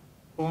on a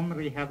home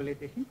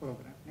rehabilitation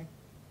program. Next.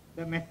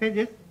 The message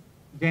is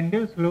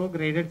gentle, slow,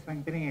 graded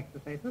strengthening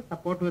exercises,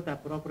 support with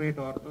appropriate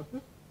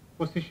orthosis,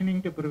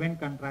 positioning to prevent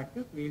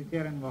contractures,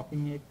 wheelchair and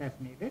walking aids as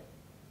needed.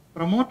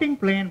 Promoting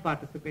play and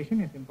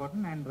participation is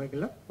important, and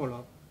regular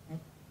follow-up. Right?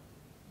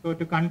 So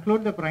to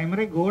conclude, the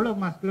primary goal of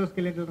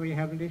musculoskeletal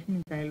rehabilitation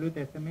in child with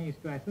SMA is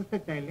to assist the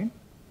child in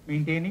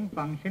maintaining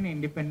function,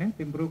 independence,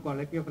 improve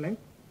quality of life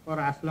for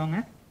as long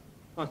as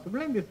possible,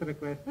 and this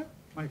requires a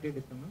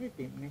multidisciplinary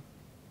team. Next.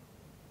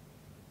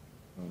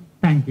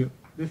 Thank you.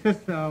 This is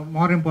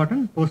more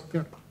important,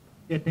 posture,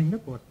 getting the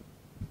posture.